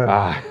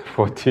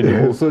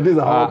Tinubu. So these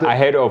are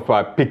ahead of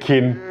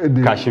picking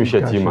Kashim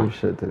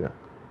Shettima.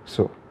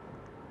 So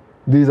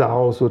these are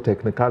also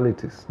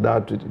technicalities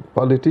that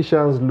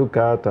politicians look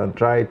at and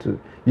try to,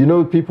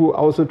 people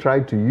also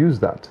tried to use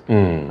that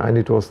and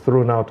it was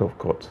thrown out of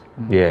court.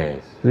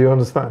 Yes. Do you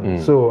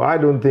understand? So I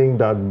don't think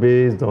that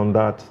based on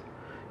that,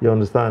 you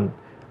understand,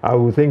 I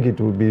would think it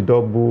would be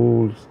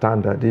double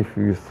standard if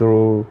you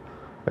throw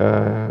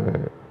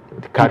the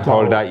card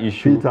holder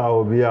issue. Peter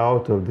will be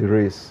out of the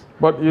race.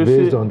 But you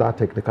based see, on that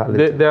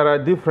technicality. There are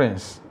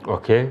differences.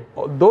 Okay.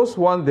 Those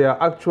ones, they are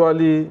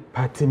actually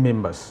party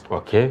members.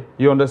 Okay.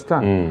 You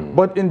understand?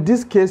 But in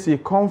this case, he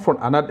comes from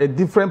a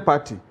different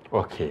party.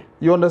 Okay.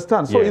 You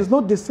understand? So it's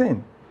not the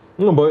same.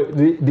 No, but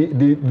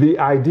the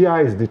idea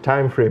is the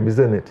time frame,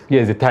 isn't it?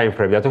 Yes, the time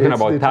frame. They're talking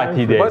about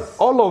 30 days. But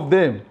all of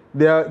them,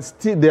 they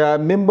are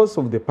members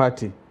of the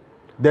party.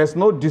 There's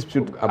no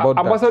dispute about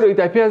that. Ambassador, it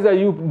appears that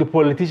the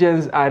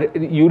politicians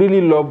you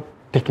really love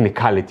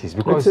technicalities,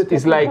 because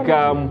it's like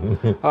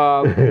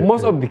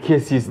most of the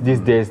cases these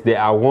days, they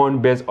are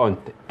won based on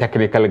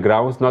technical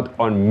grounds, not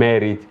on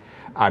merit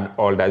and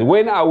all that.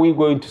 When are we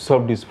going to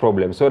solve this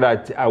problem so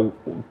that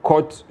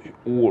courts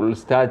will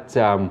start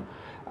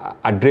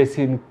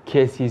addressing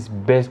cases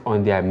based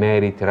on their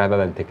merit rather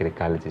than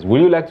technicalities?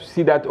 Will you like to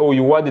see that, or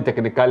you want the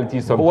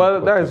technicalities?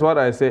 Well, that is what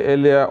I say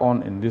earlier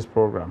on in this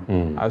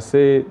program. I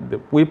say the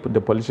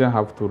politicians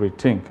have to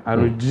rethink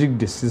and rejig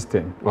the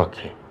system.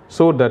 Okay.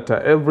 So that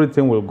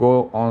everything will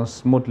go on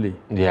smoothly.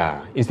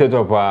 Yeah, instead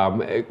of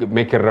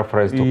making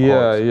reference to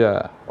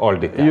courts all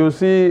the time. You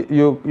see,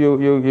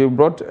 you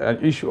brought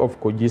an issue of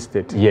Kogi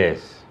State.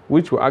 Yes.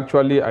 Which we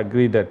actually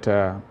agree that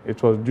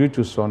it was due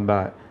to some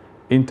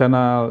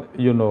internal,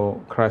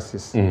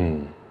 crisis.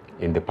 In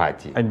the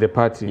party. In the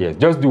party. Yes,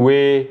 just the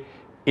way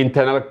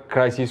internal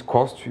crisis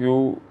cost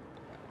you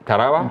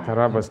Taraba. In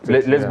Taraba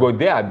State. Let's go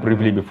there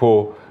briefly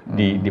before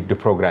the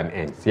program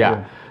ends.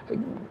 Yeah.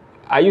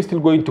 Are you still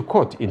going to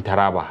court in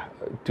Taraba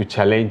to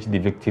challenge the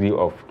victory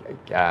of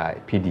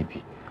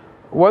PDP?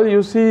 Well,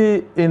 you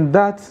see, in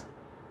that,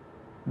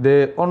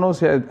 the honors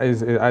here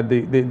is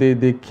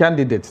the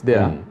candidates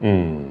there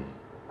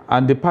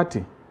and the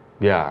party.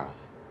 Yeah.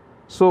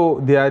 So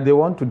they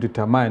want to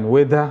determine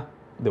whether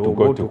they will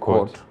go to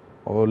court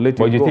or let it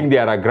go. But you think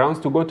there are grounds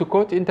to go to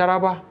court in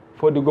Taraba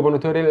for the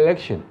gubernatorial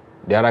election?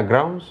 There are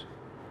grounds?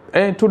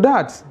 And to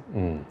that,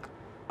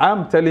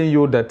 I'm telling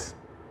you that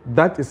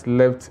is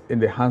left in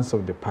the hands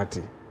of the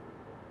party.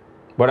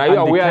 But are you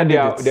aware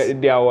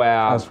there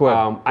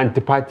were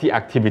anti-party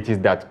activities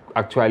that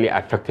actually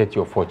affected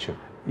your fortune?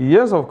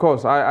 Yes, of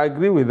course. I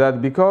agree with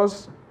that,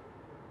 because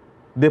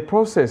the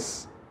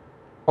process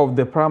of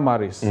the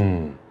primaries,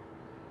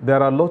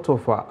 there are a lot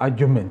of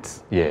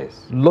arguments,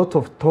 yes, lot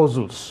of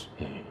tussles,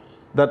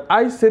 that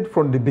I said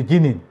from the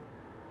beginning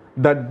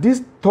that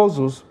these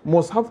tussles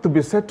must have to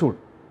be settled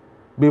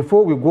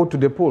before we go to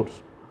the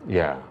polls.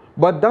 Yeah.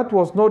 But that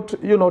was not,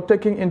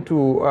 taken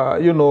into,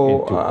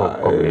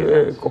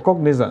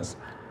 cognizance.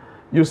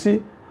 You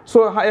see,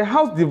 so a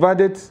house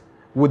divided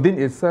within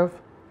itself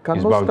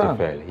cannot stand. Bound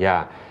to fail.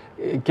 Yeah.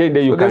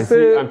 Kende, you can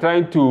see, I'm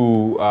trying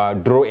to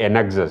draw a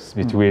nexus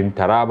between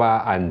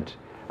Taraba and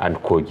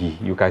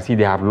Kogi. You can see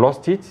they have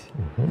lost it.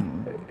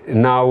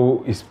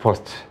 Now it's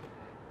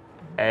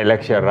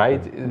post-election,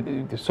 right?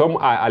 Some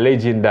are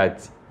alleging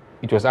that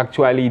it was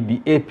actually the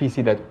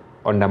APC that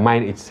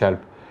undermined itself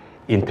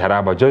in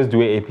Taraba, just the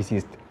way APC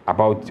is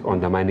about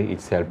undermining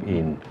itself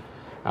in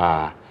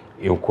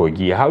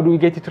Kogi. How do we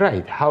get it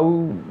right?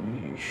 How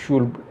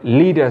should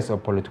leaders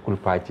of political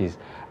parties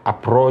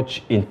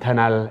approach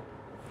internal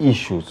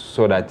issues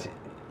so that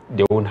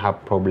they won't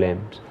have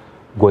problems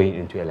going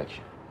into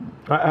election?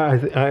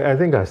 I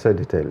think I said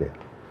it earlier.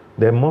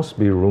 There must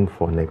be room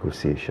for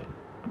negotiation.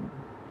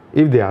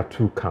 If there are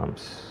two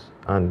camps,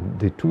 and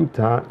the two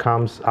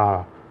camps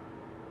are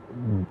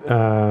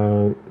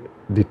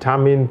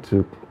determined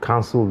to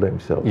cancel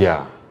themselves,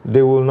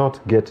 they will not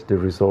get the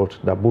result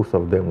that both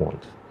of them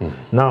want.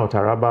 Now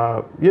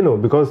Taraba,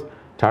 because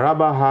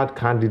Taraba had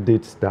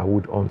candidates that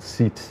would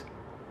unseat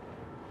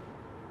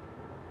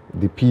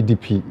the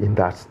PDP in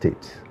that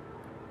state.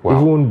 Wow.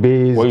 Even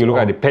based when you look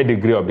at the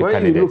pedigree of the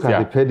candidates. When you look at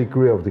the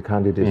pedigree of the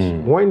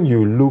candidates, when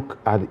you look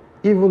at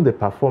even the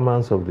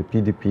performance of the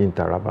PDP in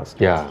Taraba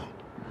state,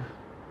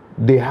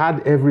 they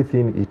had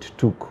everything it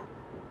took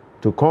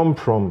to come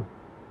from,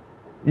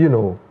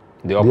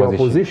 the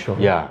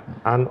opposition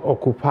and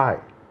occupy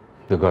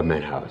the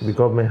government house.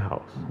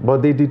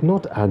 But they did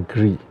not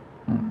agree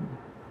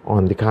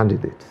on the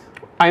candidates.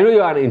 I know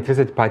you are an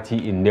interested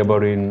party in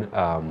neighboring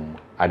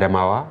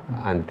Adamawa,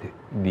 and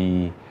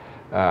the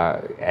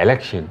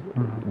election,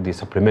 the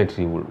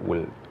supplementary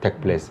will take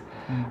place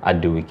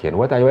at the weekend.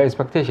 What are your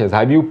expectations?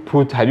 Have you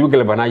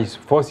galvanized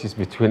forces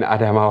between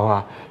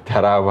Adamawa,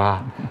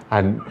 Taraba,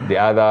 and the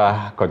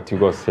other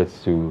contiguous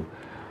states to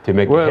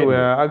make it?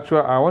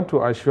 Well, I want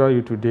to assure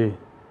you today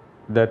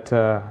that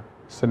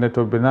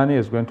Senator Benani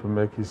is going to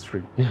make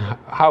history.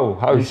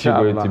 How is she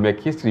going to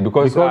make history?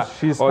 Because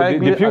she's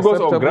the figures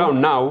on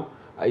ground now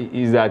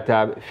is that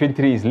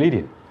Fintri is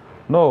leading.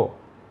 No,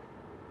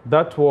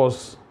 that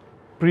was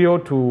prior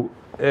to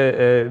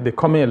the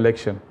coming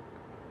election.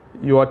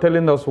 You are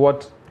telling us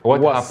what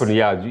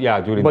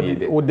happened,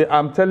 during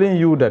I'm telling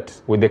you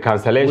that with the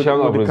cancellation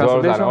of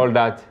results and all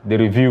that, the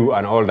review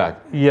and all that.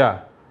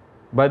 Yeah,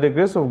 by the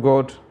grace of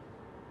God,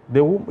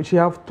 she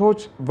have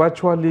touched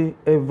virtually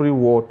every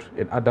ward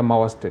in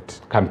Adamawa State.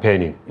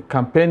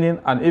 Campaigning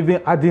and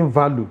even adding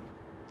value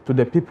to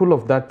the people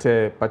of that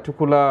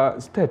particular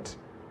state.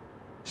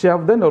 She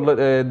have done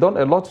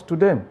a lot to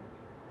them.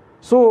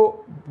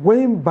 So,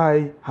 weighing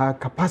by her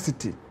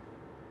capacity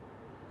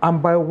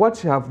and by what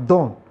she have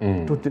done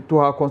to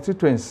her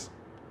constituents,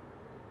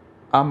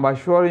 I'm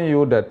assuring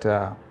you that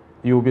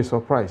you will be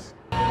surprised.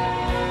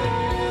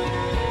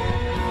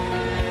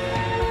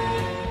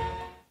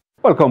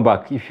 Welcome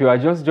back. If you are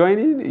just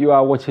joining, you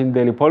are watching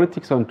Daily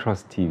Politics on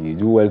Trust TV.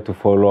 Do well to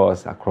follow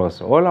us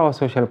across all our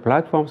social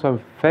platforms on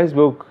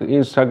Facebook,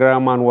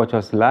 Instagram, and watch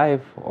us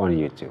live on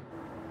YouTube.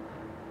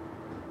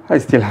 I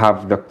still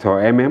have Dr.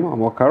 M.M.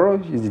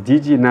 Omokaro. She's the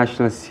DG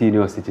National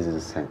Senior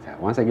Citizens Center.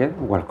 Once again,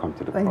 welcome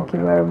to the program. Thank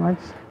you very much.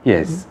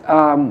 Yes.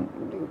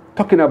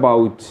 Talking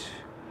about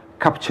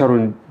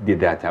capturing the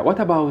data, what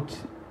about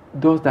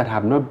those that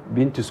have not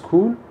been to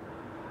school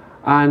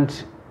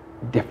and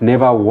they've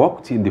never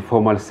worked in the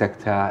formal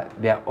sector?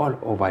 They are all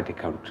over the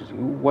country.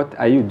 What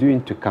are you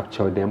doing to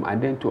capture them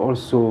and then to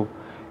also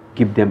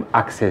give them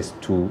access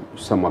to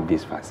some of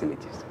these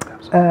facilities?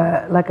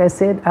 Like I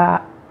said,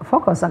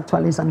 focus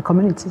actually is on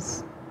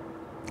communities.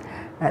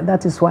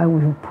 That is why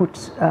we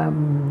put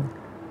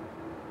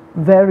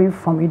very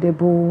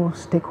formidable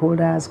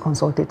stakeholders,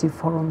 consultative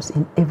forums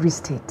in every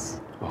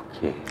state.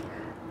 Okay.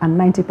 And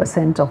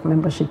 90% of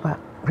membership are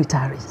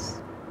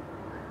retirees.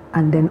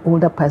 And then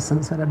older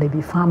persons, whether they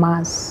be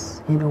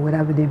farmers,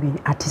 whether they be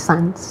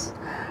artisans.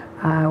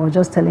 I was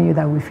just telling you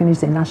that we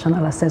finished a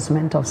national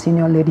assessment of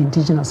senior-led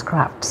indigenous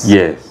crafts.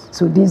 Yes.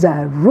 So these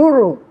are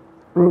rural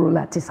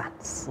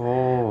artisans.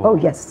 Oh,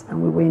 yes,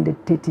 and we were in the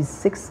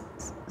 36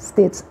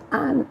 states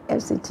and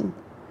FCT.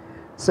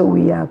 So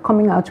we are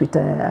coming out with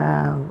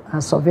a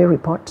survey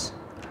report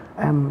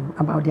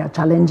about their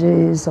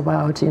challenges,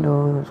 about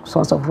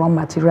source of raw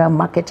material,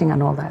 marketing,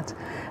 and all that.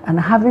 And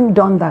having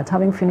done that,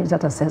 having finished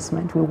that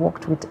assessment, we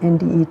worked with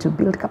NDE to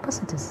build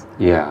capacities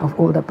of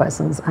older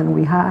persons, and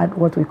we had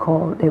what we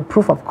call a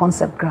proof of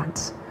concept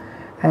grant,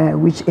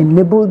 which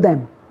enabled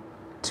them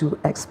to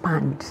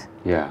expand.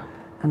 Yeah.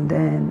 And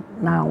then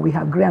now we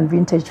have Grey and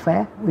Vintage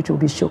Fair, which will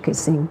be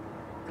showcasing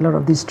a lot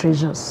of these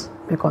treasures,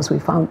 because we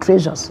found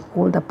treasures.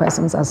 Older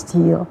persons are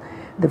still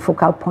the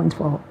focal point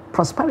for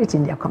prosperity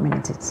in their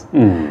communities.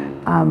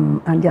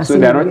 And so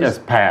they're not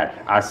aspired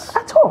as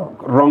at all,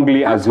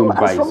 wrongly assumed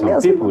by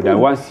some people that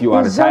once you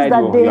are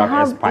retired, you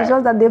have aspired. It's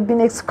just that they've been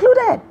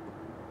excluded.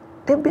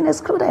 They've been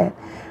excluded.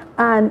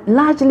 And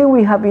largely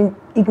we have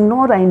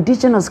ignored our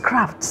indigenous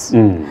crafts.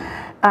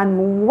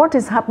 And what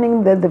is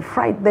happening there, the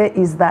fright there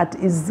is that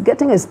is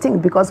getting a sting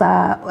because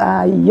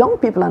our young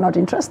people are not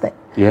interested.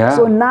 Yeah.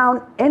 So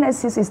now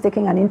NSCC is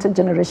taking an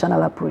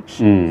intergenerational approach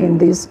in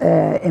this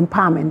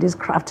empowerment, this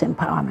craft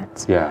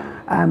empowerment. Yeah.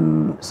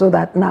 So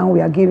that now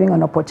we are giving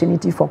an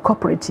opportunity for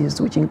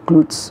cooperatives, which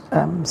includes,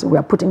 so we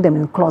are putting them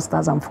in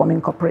clusters and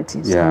forming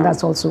cooperatives. Yeah. And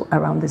that's also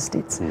around the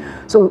states.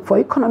 So for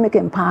economic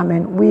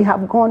empowerment, we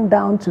have gone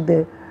down to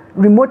the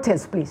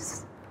remotest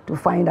place to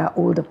find our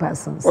older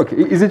persons. Okay,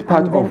 is it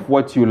part of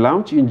what you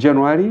launched in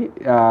January?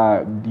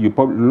 You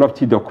published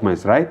lofty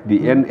documents, right? The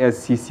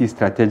NSCC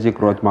Strategic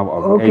Roadmap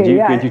of Aging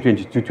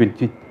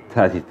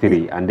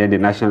 2022-2033, and then the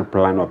National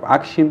Plan of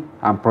Action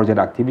and Project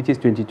Activities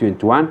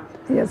 2021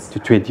 to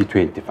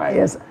 2025.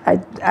 Yes,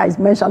 I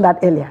mentioned that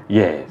earlier.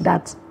 Yes.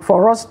 That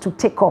for us to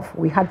take off,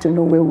 we had to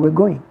know where we were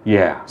going.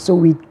 Yeah. So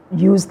we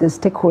used the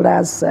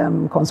stakeholders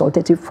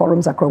consultative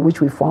forums across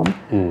which we formed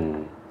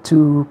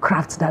to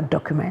craft that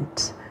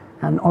document.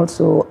 And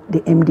also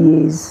the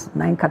MDA's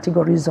 9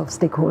 categories of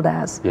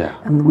stakeholders. Yeah.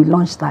 And we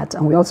launched that,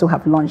 and we also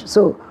have launched.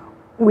 So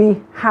we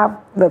have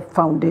the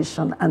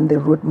foundation and the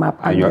roadmap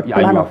and the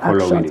plan of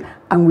action,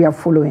 and we are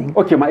following.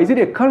 Okay, is it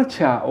a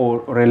culture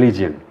or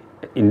religion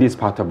in this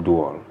part of the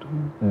world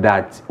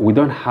that we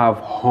don't have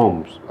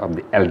homes of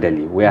the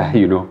elderly where,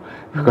 you know,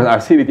 because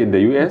I've seen it in the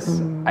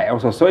US, I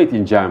also saw it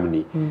in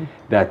Germany,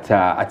 that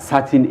at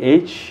certain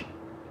age,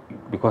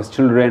 because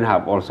children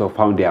have also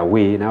found their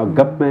way, now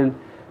government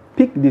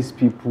pick these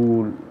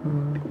people,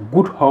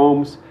 good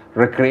homes,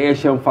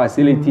 recreation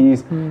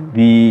facilities,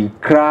 the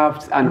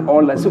crafts and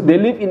all that. So they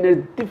live in a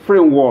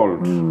different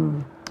world.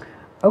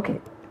 Okay,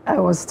 I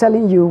was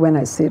telling you when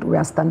I said we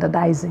are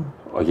standardizing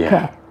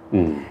care.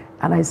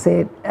 And I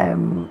said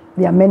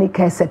there are many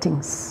care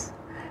settings.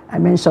 I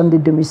mentioned the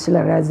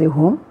domiciliary as a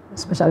home,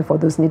 especially for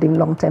those needing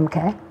long-term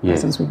care,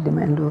 persons with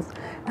dementia.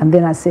 And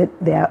then I said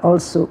there are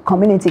also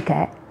community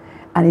care,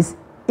 and it's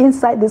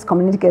inside this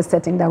community care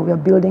setting that we are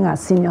building our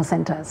senior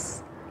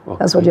centers. Okay.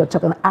 That's what you're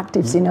talking,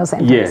 active senior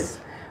centers. Yes.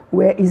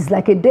 Where it's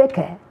like a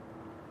daycare,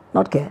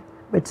 not care,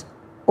 but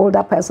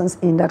older persons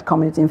in that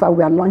community. In fact,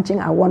 we are launching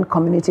our One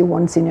Community,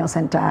 One Senior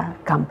Center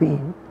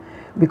campaign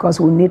because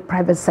we need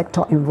private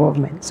sector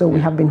involvement. So we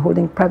have been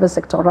holding private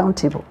sector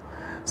roundtable.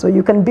 So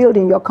you can build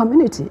in your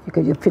community.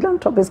 Your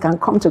philanthropists can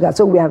come together.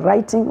 So we are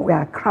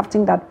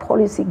crafting that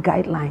policy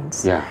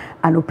guidelines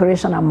and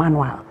operational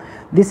manual.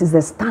 This is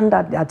the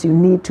standard that you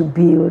need to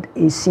build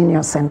a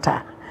senior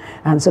center.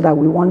 And so that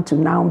we want to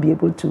now be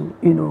able to,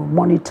 you know,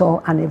 monitor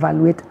and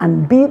evaluate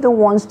and be the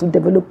ones to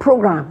develop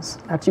programs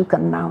that you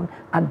can now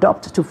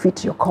adopt to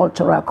fit your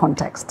cultural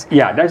context.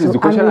 Yeah, that is the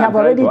question I'm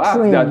trying to ask.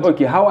 That,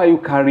 okay, how are you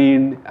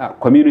carrying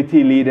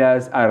community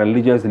leaders and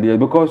religious leaders?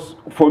 Because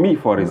for me,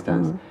 for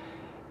instance,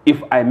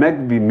 if I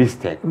make the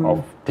mistake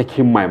of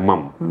taking my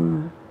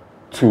mom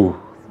to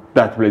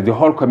that place, the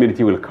whole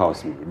community will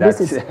curse me.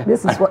 This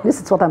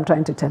is what I'm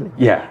trying to tell you.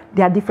 Yeah.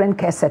 There are different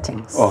care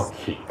settings.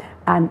 Okay.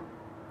 And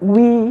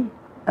we,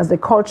 as the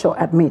culture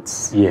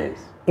admits,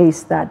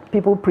 is that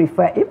people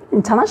prefer,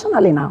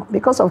 internationally now,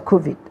 because of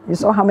COVID, you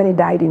saw how many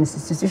died in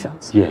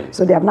institutions. Yes.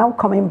 So they are now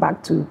coming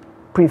back to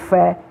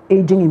prefer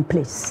aging in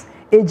place.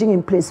 Aging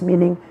in place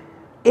meaning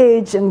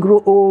age and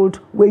grow old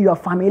where you are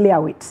familiar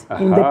with,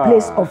 in the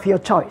place of your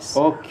choice.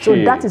 Okay. So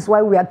that is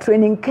why we are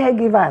training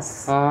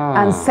caregivers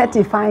and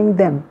certifying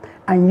them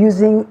and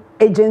using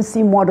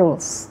agency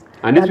models.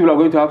 And these people are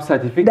going to have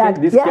certificates,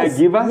 these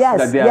caregivers,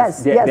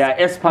 that they are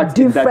experts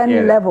in that area.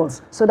 Different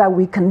levels, so that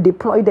we can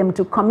deploy them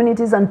to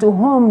communities and to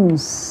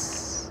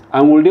homes.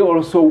 And will they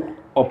also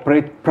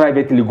operate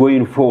privately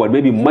going forward,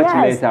 maybe much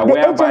later,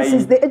 whereby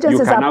the agencies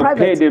you can now private.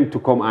 pay them to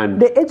come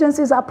and... The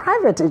agencies are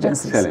private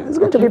agencies. Excellent. It's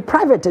going to be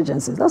private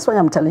agencies. That's why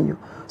I'm telling you.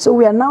 So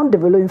we are now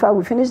developing, in fact,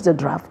 we finished the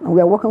draft, and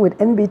we are working with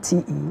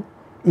NBTE,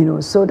 you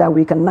know, so that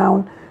we can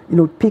now, you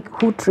know, pick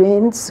who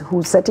trains,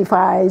 who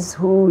certifies,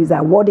 who is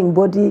awarding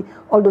body,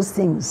 all those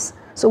things.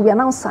 So we are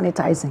now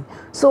sanitizing.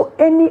 So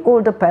any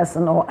older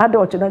person or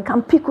adult children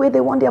can pick where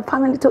they want their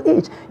family to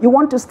age. You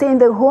want to stay in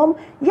the home?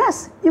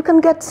 Yes, you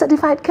can get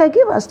certified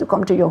caregivers to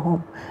come to your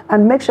home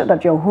and make sure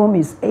that your home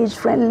is age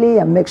friendly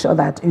and make sure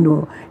that, you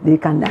know, they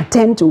can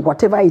attend to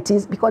whatever it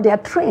is because they are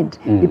trained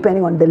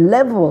depending on the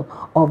level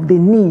of the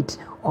need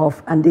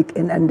of and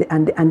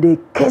the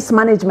case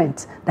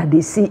management that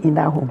they see in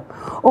that home.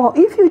 Or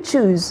if you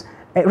choose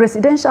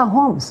residential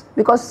homes,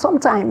 because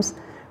sometimes,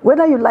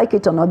 whether you like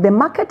it or not, the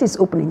market is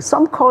opening.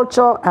 Some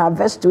culture are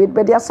averse to it,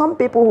 but there are some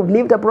people who've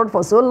lived abroad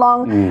for so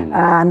long,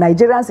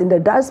 Nigerians in the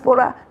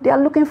diaspora, they are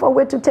looking for a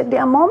way to take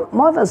their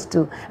mothers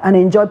to and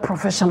enjoy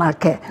professional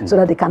care so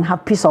that they can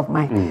have peace of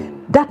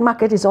mind. That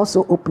market is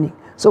also opening.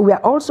 So we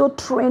are also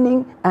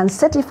training and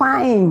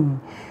certifying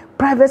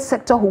private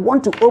sector who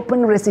want to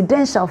open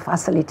residential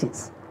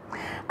facilities.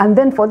 And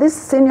then for these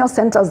senior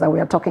centers that we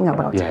are talking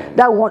about,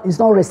 that one is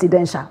not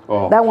residential.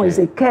 That one is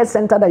a care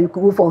center that you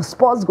can go for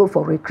sports, go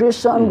for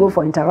recreation, go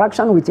for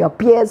interaction with your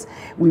peers.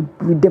 We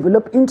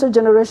develop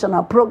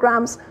intergenerational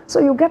programs. So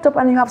you get up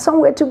and you have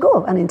somewhere to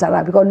go and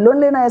interact because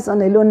loneliness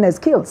and aloneness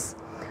kills.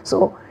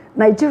 So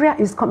Nigeria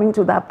is coming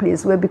to that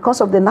place where,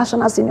 because of the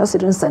National Senior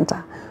Citizen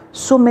Center,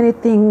 so many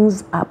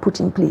things are put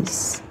in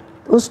place.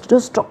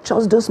 Those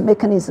structures, those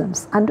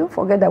mechanisms. And don't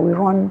forget that we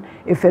run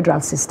a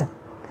federal system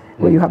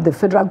where you have the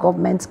federal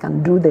government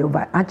can do the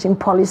overarching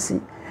policy.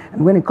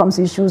 And when it comes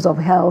to issues of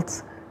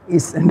health,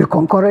 it's in the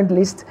concurrent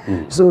list.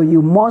 So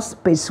you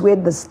must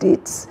persuade the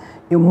states.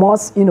 You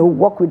must,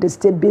 work with the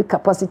state, build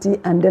capacity,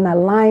 and then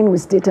align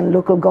with state and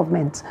local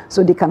governments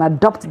so they can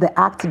adopt the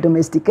act,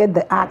 domesticate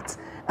the act,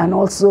 and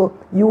also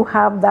you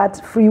have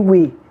that free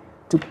way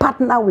to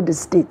partner with the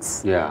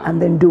states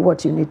and then do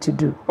what you need to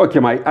do. Okay,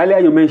 Mike, earlier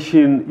you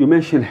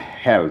mentioned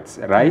health,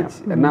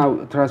 right? Yeah.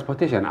 Now,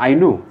 transportation. I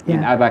know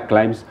in other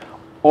climes,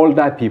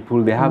 older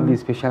people, they have this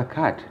special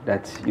card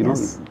that,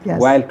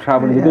 while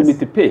traveling, they don't need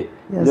to pay.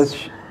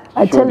 Just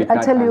I tell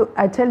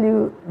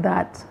you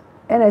that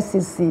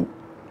NSCC,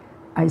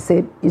 I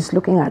said, is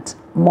looking at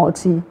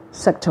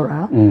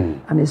multi-sectoral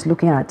and is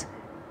looking at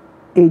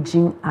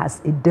aging as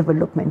a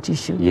development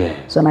issue.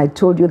 Yes. So, and I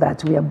told you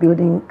that we are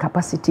building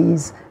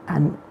capacities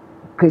and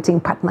creating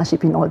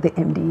partnership in all the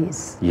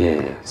MDAs.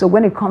 Yes. So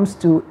when it comes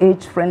to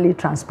age-friendly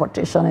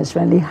transportation,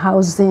 age-friendly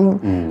housing,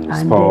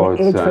 and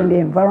age-friendly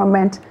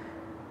environment,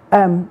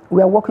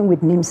 we are working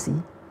with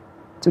NIMSI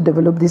to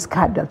develop this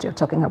card that you're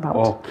talking about.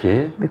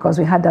 Okay. Because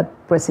we had that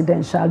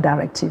presidential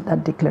directive,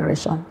 that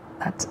declaration,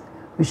 that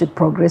we should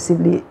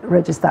progressively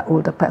register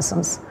older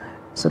persons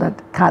so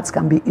that cards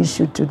can be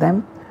issued to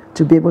them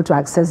to be able to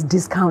access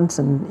discounts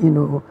and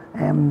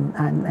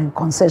and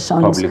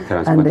concessions, public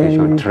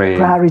transportation, and train,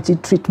 priority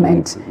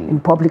treatment in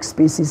public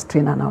spaces,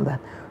 train and all that.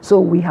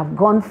 So we have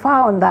gone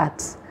far on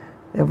that.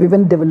 We've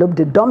even developed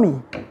a dummy,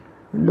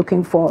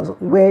 looking for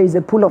where is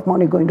the pool of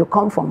money going to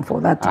come from for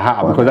that.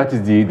 Because that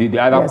is the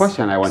other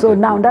question I wanted. So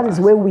now that ask. is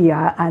where we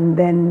are, and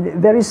then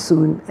very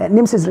soon,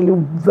 NIMS is really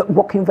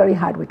working very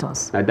hard with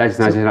us. Now that's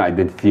National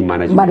Identity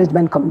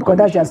Management because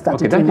that's just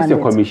statutory mandate. Okay, that is mandate.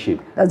 a commission.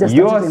 That's just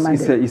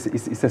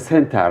yours is a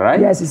center, right?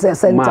 Yes, it's a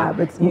center.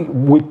 But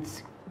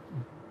with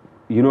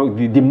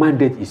the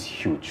mandate is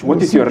huge.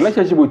 What is your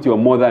relationship with your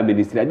mother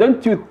ministry?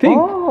 Don't you think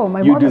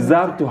you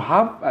deserve to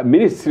have a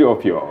ministry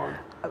of your own?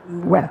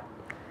 Well,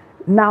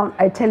 now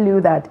I tell you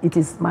that it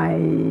is my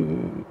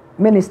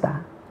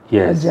minister,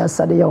 just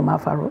Sadiya Umar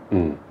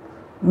Farouk.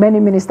 Many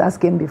ministers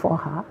came before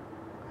her.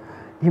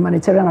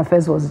 Humanitarian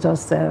Affairs was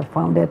just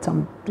founded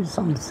some few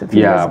years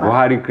back.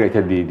 Buhari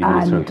created the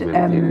Ministry of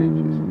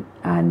Humanitarian.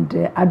 And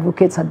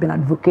advocates had been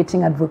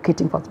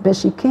advocating for, but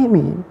she came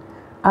in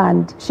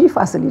and she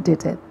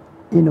facilitated,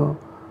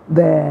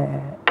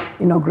 the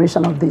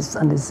inauguration of this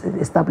and this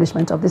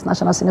establishment of this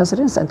National Senior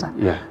Citizen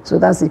Center. So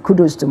that's the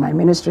kudos to my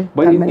ministry.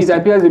 But it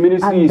appears the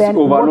ministry is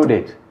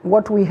overloaded.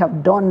 What we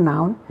have done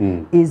now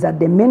is that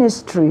the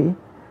ministry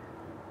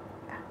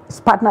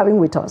is partnering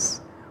with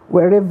us.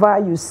 Wherever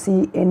you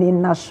see any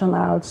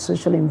national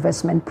social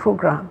investment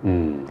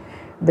program,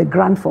 the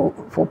grant for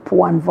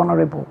poor and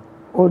vulnerable,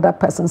 older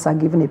persons are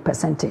given a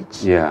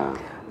percentage.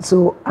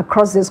 So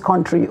across this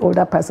country,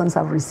 older persons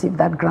have received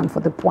that grant for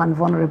the poor and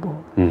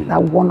vulnerable,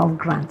 that one-off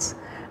grants.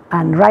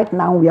 And right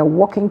now we are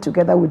working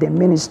together with the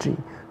ministry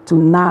to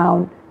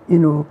now,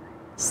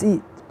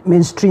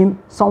 mainstream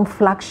some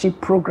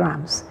flagship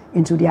programs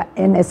into their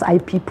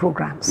NSIP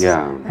programs.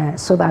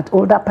 So that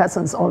older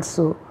persons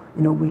also,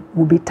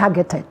 will be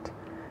targeted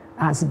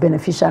as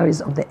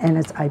beneficiaries of the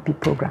NSIP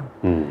program.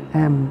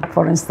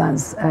 For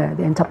instance,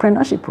 the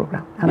entrepreneurship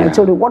program. And I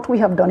told you what we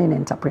have done in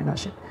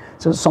entrepreneurship.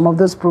 So some of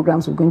those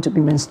programs are going to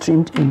be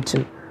mainstreamed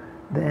into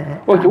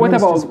the. Okay, what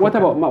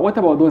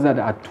about those that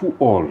are too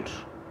old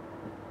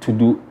to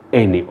do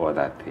any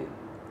other thing?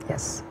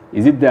 Yes.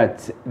 Is it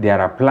that there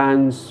are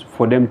plans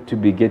for them to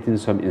be getting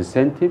some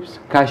incentives,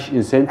 cash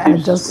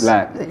incentives,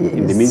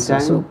 in the meantime?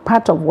 So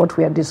part of what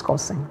we are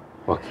discussing.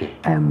 Okay.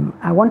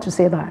 I want to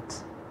say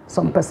that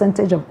some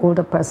percentage of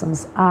older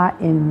persons are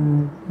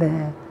in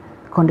the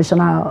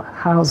conditional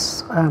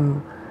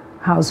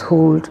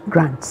household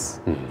grants.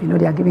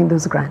 They are giving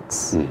those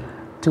grants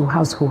to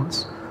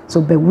households.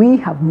 So, but we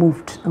have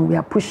moved and we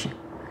are pushing.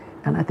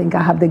 And I think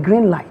I have the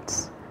green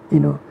lights,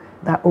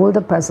 that older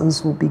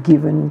persons will be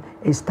given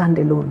a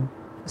standalone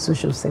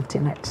social safety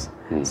net.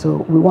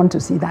 So we want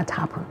to see that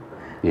happen.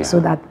 So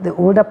that the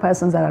older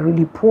persons that are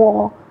really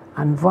poor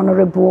and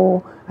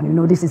vulnerable,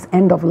 and this is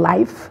end of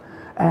life,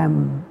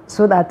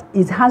 so that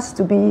it has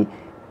to be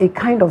a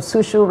kind of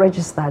social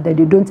register that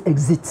they don't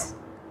exit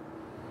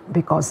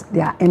because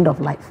they are end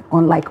of life,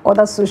 unlike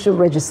other social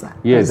register.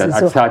 Yes, that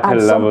at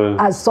certain level.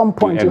 At some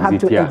point you have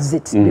to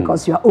exit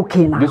because you are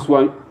okay now. This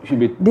one should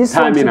be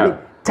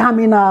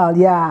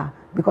terminal,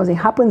 because it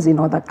happens in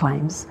other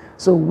climes.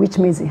 So which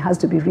means it has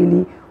to be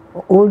really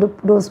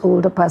those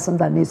older persons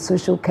that need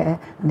social care,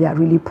 and they are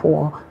really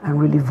poor and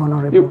really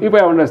vulnerable. If I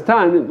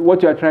understand,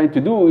 what you are trying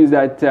to do is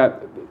that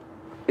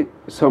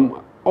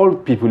some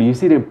old people, you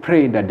see them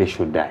praying that they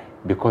should die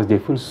because they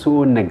feel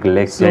so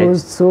neglected,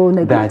 so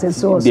neglected,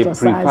 so they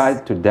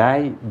prefer to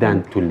die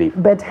than to live.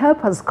 But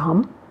help has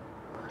come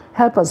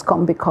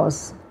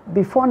because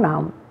before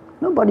now,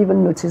 nobody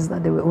even noticed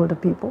that they were older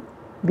people.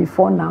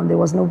 Before now, there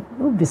was no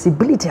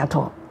visibility at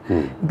all.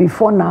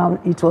 Before now,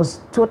 it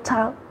was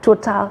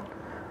total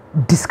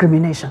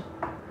discrimination.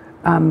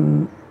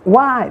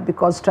 Why?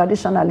 Because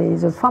traditionally,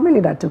 it's a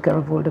family that took care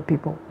of older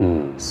people.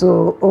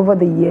 So over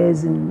the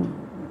years,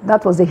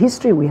 that was the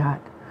history we had.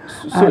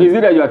 So is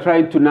it that you are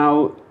trying to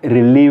now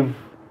relieve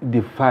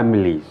the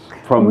families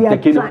from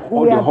taking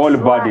on the whole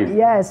burden?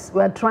 Yes,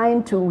 we are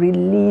trying to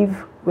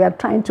relieve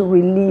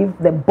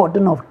the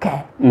burden of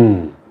care.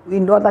 In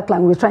other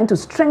language, we're trying to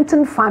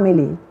strengthen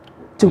family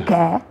to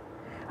care,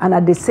 and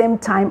at the same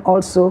time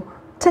also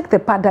take the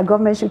part that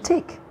government should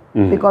take.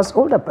 Because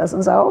older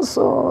persons are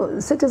also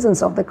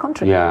citizens of the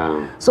country.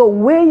 So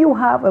where you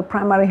have a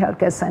primary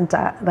healthcare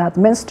center that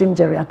mainstream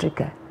geriatric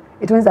care,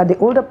 it means that the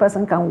older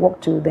person can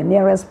walk to the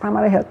nearest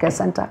primary healthcare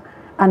center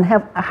and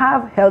have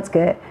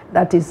healthcare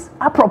that is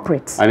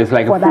appropriate. And it's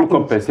like a full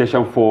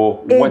compensation for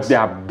what they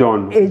have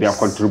done, their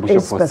contribution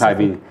for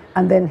serving.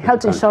 And then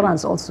health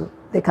insurance also,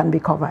 they can be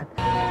covered.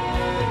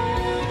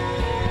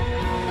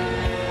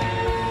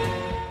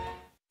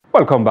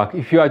 Welcome back.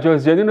 If you are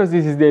just joining us,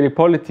 this is Daily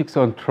Politics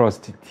on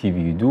Trust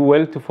TV. Do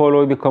well to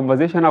follow the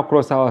conversation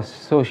across our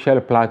social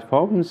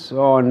platforms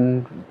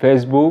on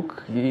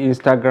Facebook,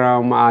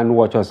 Instagram, and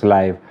watch us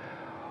live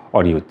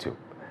on YouTube.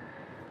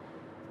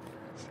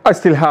 I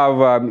still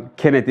have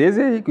Kenneth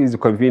Eze, who is the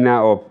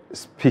convener of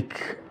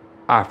Speak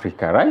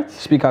Africa, right?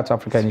 Speak Out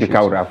Africa. Speak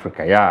Out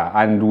Africa, yeah.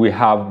 And we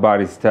have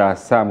Barrister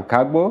Sam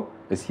Kagbo,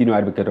 a senior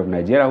advocate of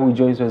Nigeria, who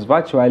joins us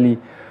virtually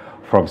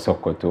from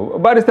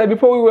Sokoto. Barrister,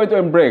 before we went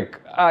on break,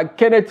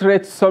 Kenneth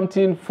read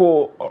something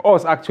for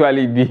us,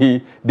 actually,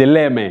 the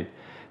layman.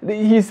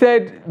 He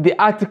said the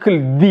Article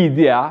D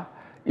there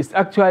is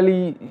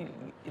actually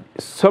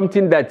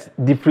something that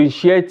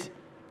differentiates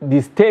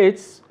the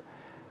states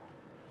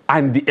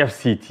and the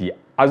FCT.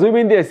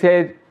 Assuming they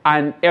said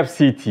an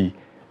FCT,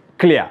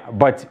 clear.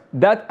 But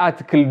that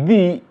Article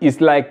D is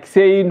like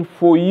saying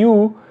for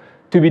you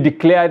to be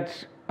declared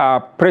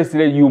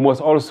president, you must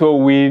also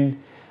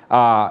win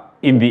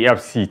in the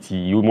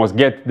FCT. You must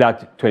get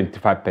that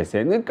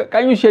 25%.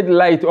 Can you shed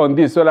light on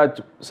this so that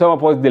some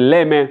of us, the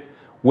laymen,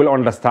 will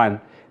understand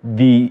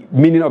the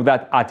meaning of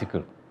that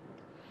article?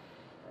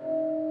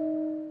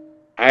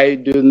 I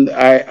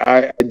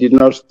did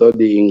not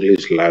study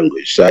English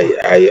language.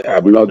 I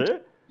am not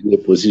in a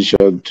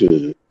position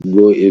to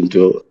go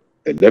into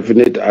a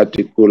definite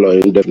article or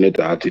indefinite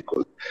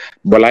article.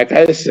 But like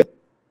I said,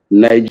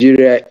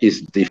 Nigeria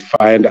is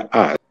defined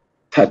as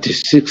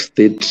 36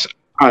 states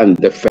and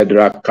the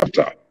federal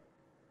capital.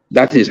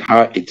 That is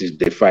how it is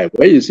defined.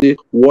 When you say,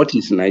 what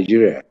is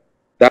Nigeria?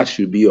 That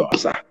should be your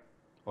answer.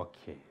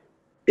 Okay.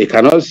 It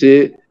cannot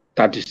say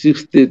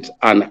 36 states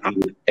and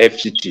an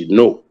FCT.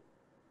 No.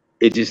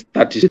 It is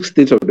 36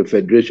 states of the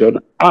federation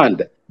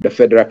and the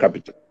federal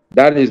capital.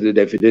 That is the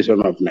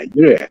definition of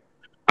Nigeria.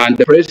 And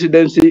the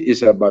presidency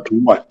is about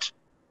what?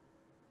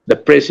 The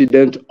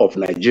president of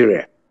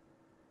Nigeria.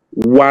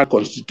 One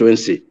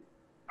constituency.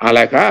 And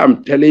like I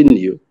am telling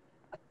you,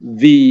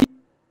 the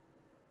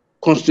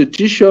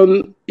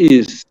Constitution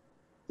is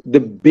the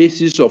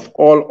basis of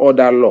all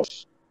other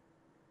laws.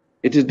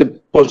 It is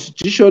the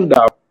Constitution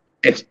that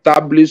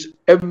establishes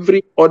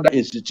every other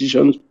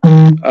institution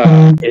in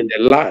the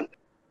land.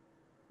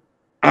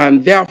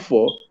 And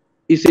therefore,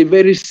 it's a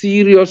very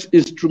serious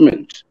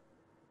instrument.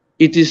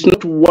 It is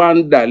not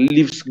one that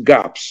leaves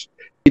gaps.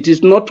 It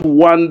is not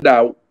one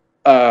that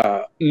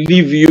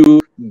leaves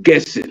you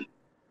guessing.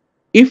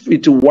 If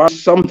it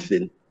was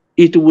something,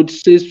 it would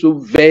say so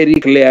very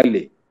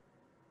clearly.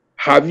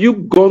 Have you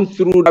gone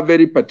through that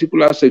very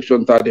particular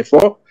section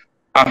 34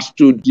 as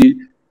to the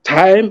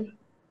time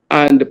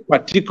and the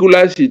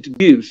particulars it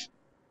gives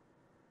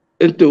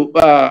into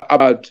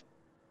about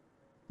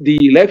the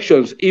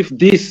elections? If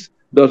this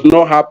does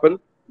not happen,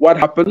 what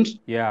happens?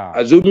 Yeah.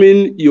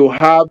 Assuming you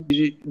have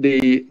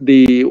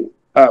the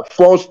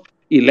first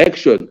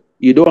election,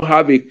 you don't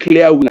have a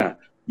clear winner.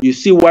 You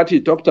see what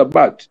he talked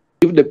about.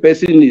 If the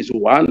person is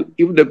one,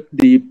 if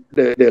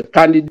the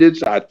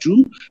candidates are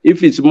two,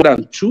 if it's more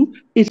than two,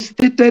 it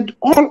stated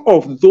all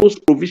of those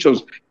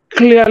provisions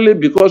clearly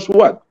because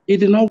what? It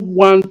did not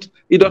want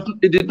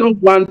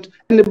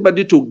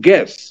anybody to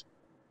guess.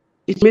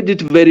 It made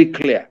it very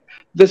clear.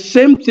 The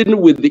same thing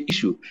with the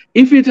issue.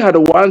 If it had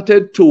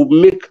wanted to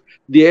make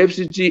the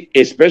FCT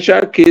a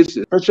special case,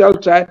 a special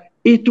trial,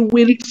 it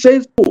will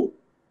say so.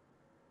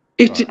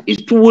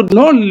 It would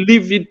not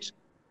leave it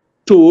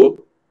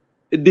to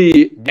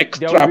the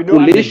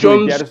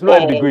extrapolations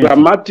or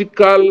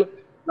grammatical,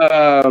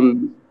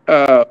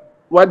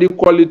 what do you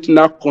call it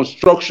now,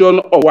 construction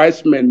of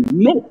wise men.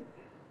 No.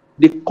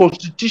 The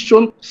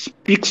Constitution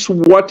speaks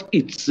what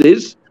it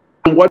says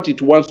and what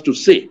it wants to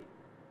say.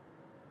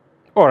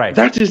 All right.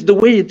 That is the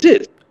way it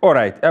is. All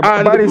right.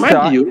 And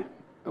mind you,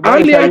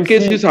 earlier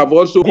cases have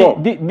also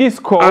come.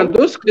 And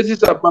those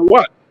cases are about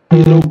what?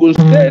 In Ogun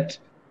State,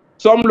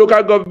 some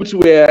local governments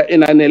were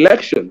in an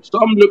election.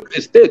 Some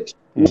local state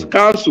was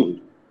cancelled.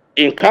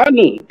 In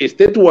Kano, a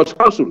state was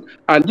cancelled.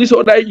 And these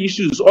other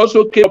issues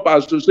also came up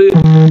as to say,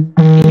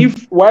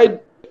 why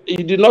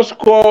he did not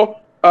score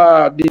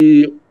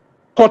the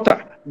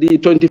quota the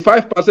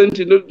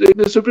 25%,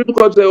 the Supreme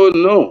Court said, oh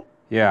no.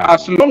 Yeah.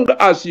 As long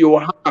as you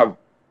have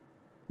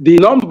the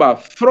number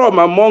from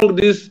among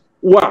these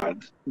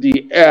wards,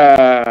 the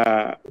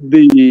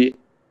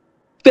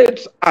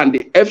states and the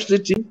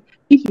FCT,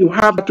 if you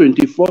have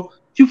 24,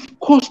 you've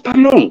coast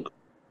along.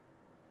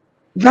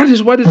 That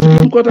is what the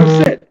Supreme Court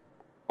has said.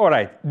 All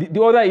right.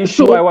 The other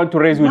issue I want to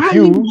raise with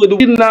you. Why would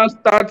we now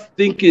start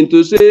thinking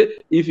to say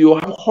if you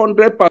have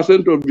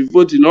 100% of the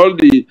vote in all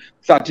the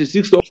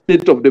 36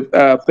 states of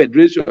the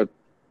federation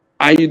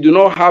and you do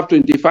not have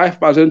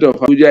 25% of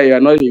Abuja, you are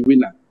not a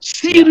winner?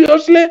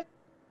 Seriously?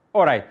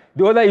 All right.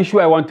 The other issue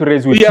I want to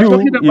raise with we are you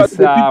talking about is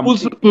the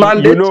people's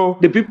mandate, you know,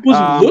 the people's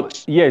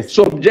vote, yes,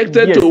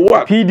 subjected to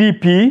what?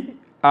 PDP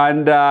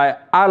and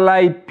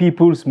Allied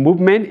People's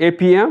Movement,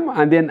 APM,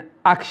 and then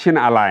Action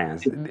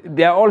Alliance.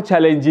 They are all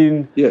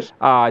challenging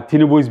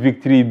Tinubu's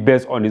victory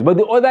based on this. But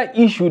the other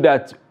issue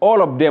that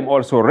all of them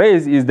also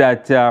raise is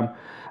that the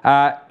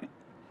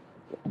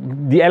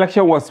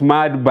election was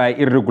marred by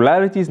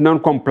irregularities,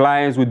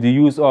 non-compliance with the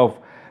use of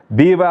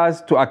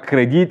beavers to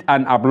accredit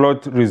and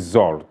upload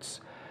results.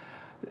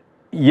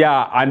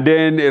 Yeah, and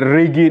then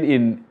rigging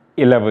in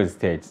 11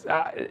 states.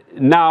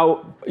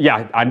 Now,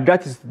 yeah, and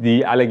that is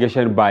the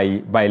allegation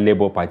by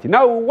Labour Party.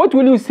 Now, what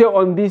will you say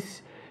on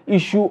this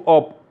issue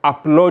of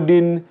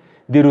uploading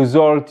the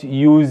result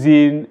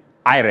using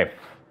IREF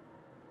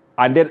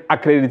and then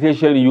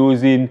accreditation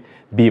using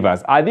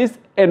beavers? Are these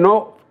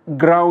enough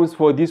grounds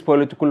for these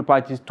political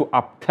parties to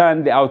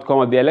upturn the outcome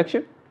of the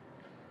election?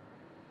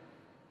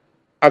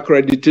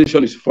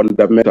 Accreditation is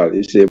fundamental.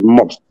 It's a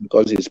must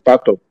because it's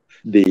part of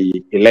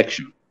the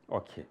election.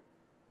 Okay.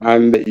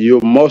 And you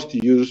must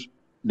use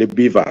the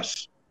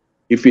beavers.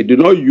 If you do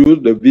not use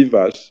the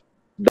beavers,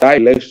 that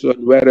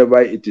election,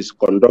 wherever it is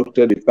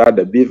conducted without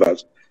the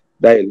beavers,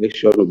 that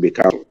election will be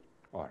counted.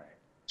 All right.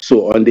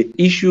 So on the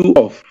issue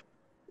of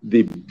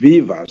the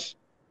beavers,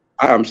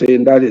 I am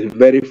saying that is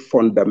very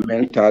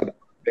fundamental,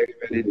 very,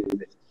 very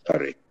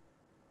necessary.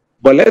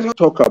 But let's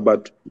talk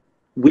about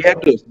where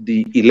does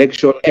the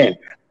election end?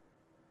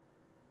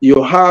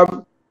 You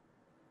have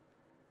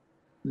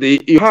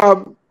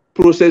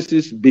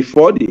processes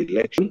before the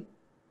election,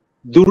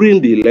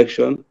 during the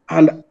election,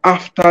 and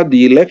after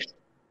the election.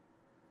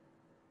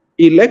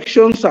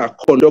 Elections are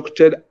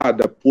conducted at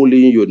the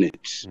polling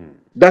units.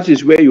 That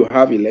is where you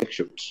have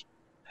elections.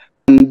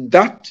 And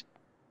that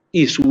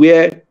is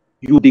where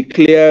you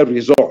declare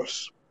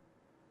results.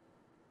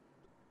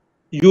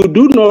 You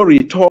do not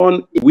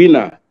return a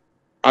winner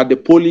at the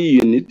polling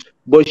unit,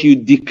 but you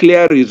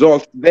declare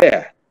results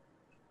there.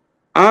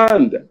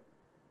 And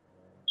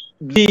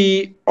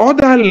the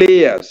other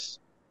layers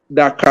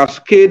that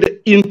cascade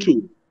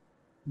into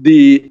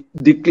the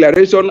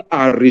declaration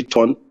and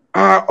return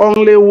are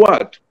only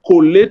what?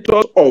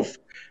 Collators of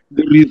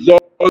the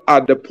result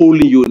at the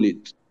polling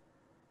unit.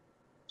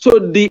 So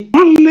the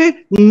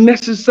only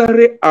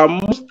necessary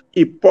and most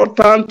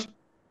important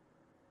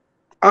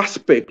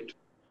aspect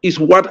is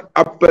what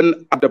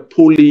happened at the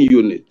polling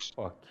unit.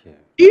 Okay.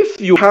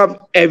 If you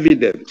have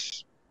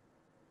evidence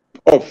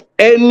of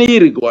any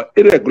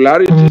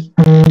irregularities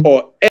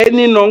or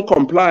any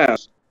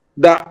non-compliance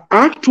that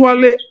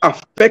actually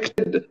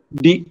affected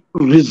the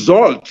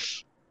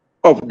results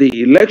of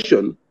the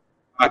election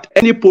at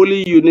any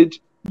polling unit,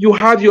 you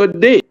have your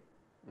day.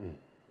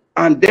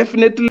 And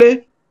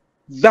definitely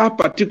that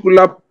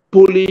particular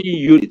polling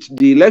unit,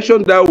 the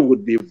election that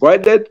would be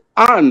voided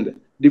and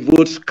the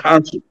votes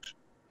cancelled.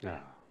 Yeah.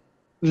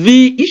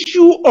 The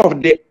issue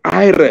of the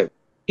IREF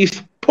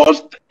is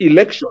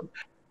post-election.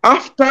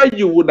 After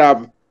you would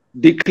have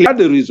declared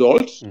the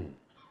results,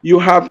 you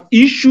have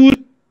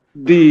issued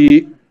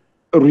the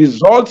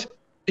results,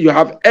 you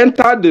have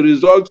entered the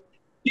results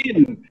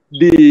in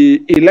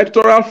the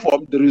electoral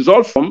form, the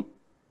result form,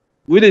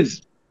 which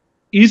is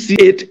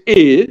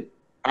EC8A,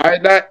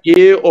 either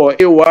A or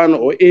A1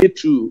 or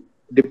A2,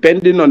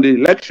 depending on the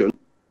election.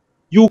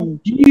 You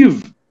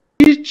give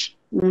each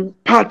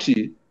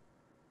party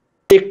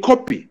a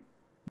copy,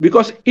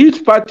 because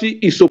each party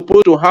is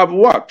supposed to have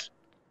what?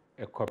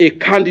 A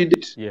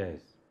candidate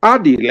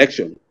at the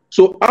election.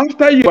 So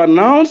after you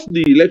announce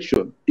the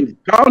election, you've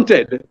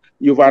counted,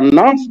 you've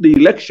announced the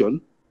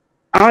election,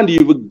 and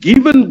you've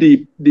given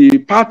the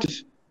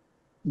parties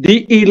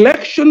the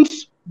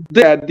elections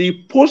there,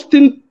 the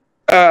posting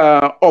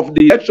of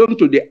the election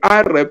to the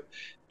IREF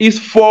is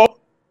for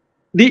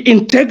the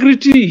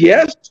integrity,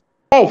 yes,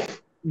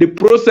 of the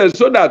process,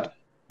 so that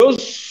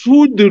those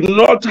who do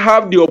not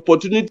have the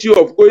opportunity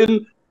of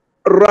going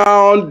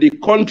around the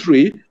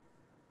country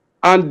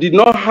and did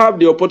not have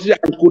the opportunity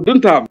and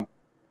couldn't have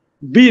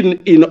been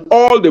in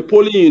all the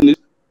polling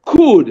units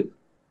could,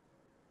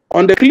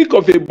 on the click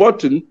of a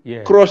button,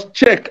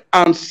 cross-check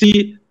and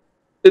see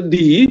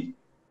the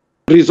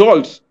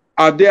results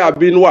as they have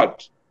been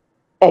what?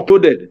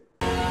 Uploaded.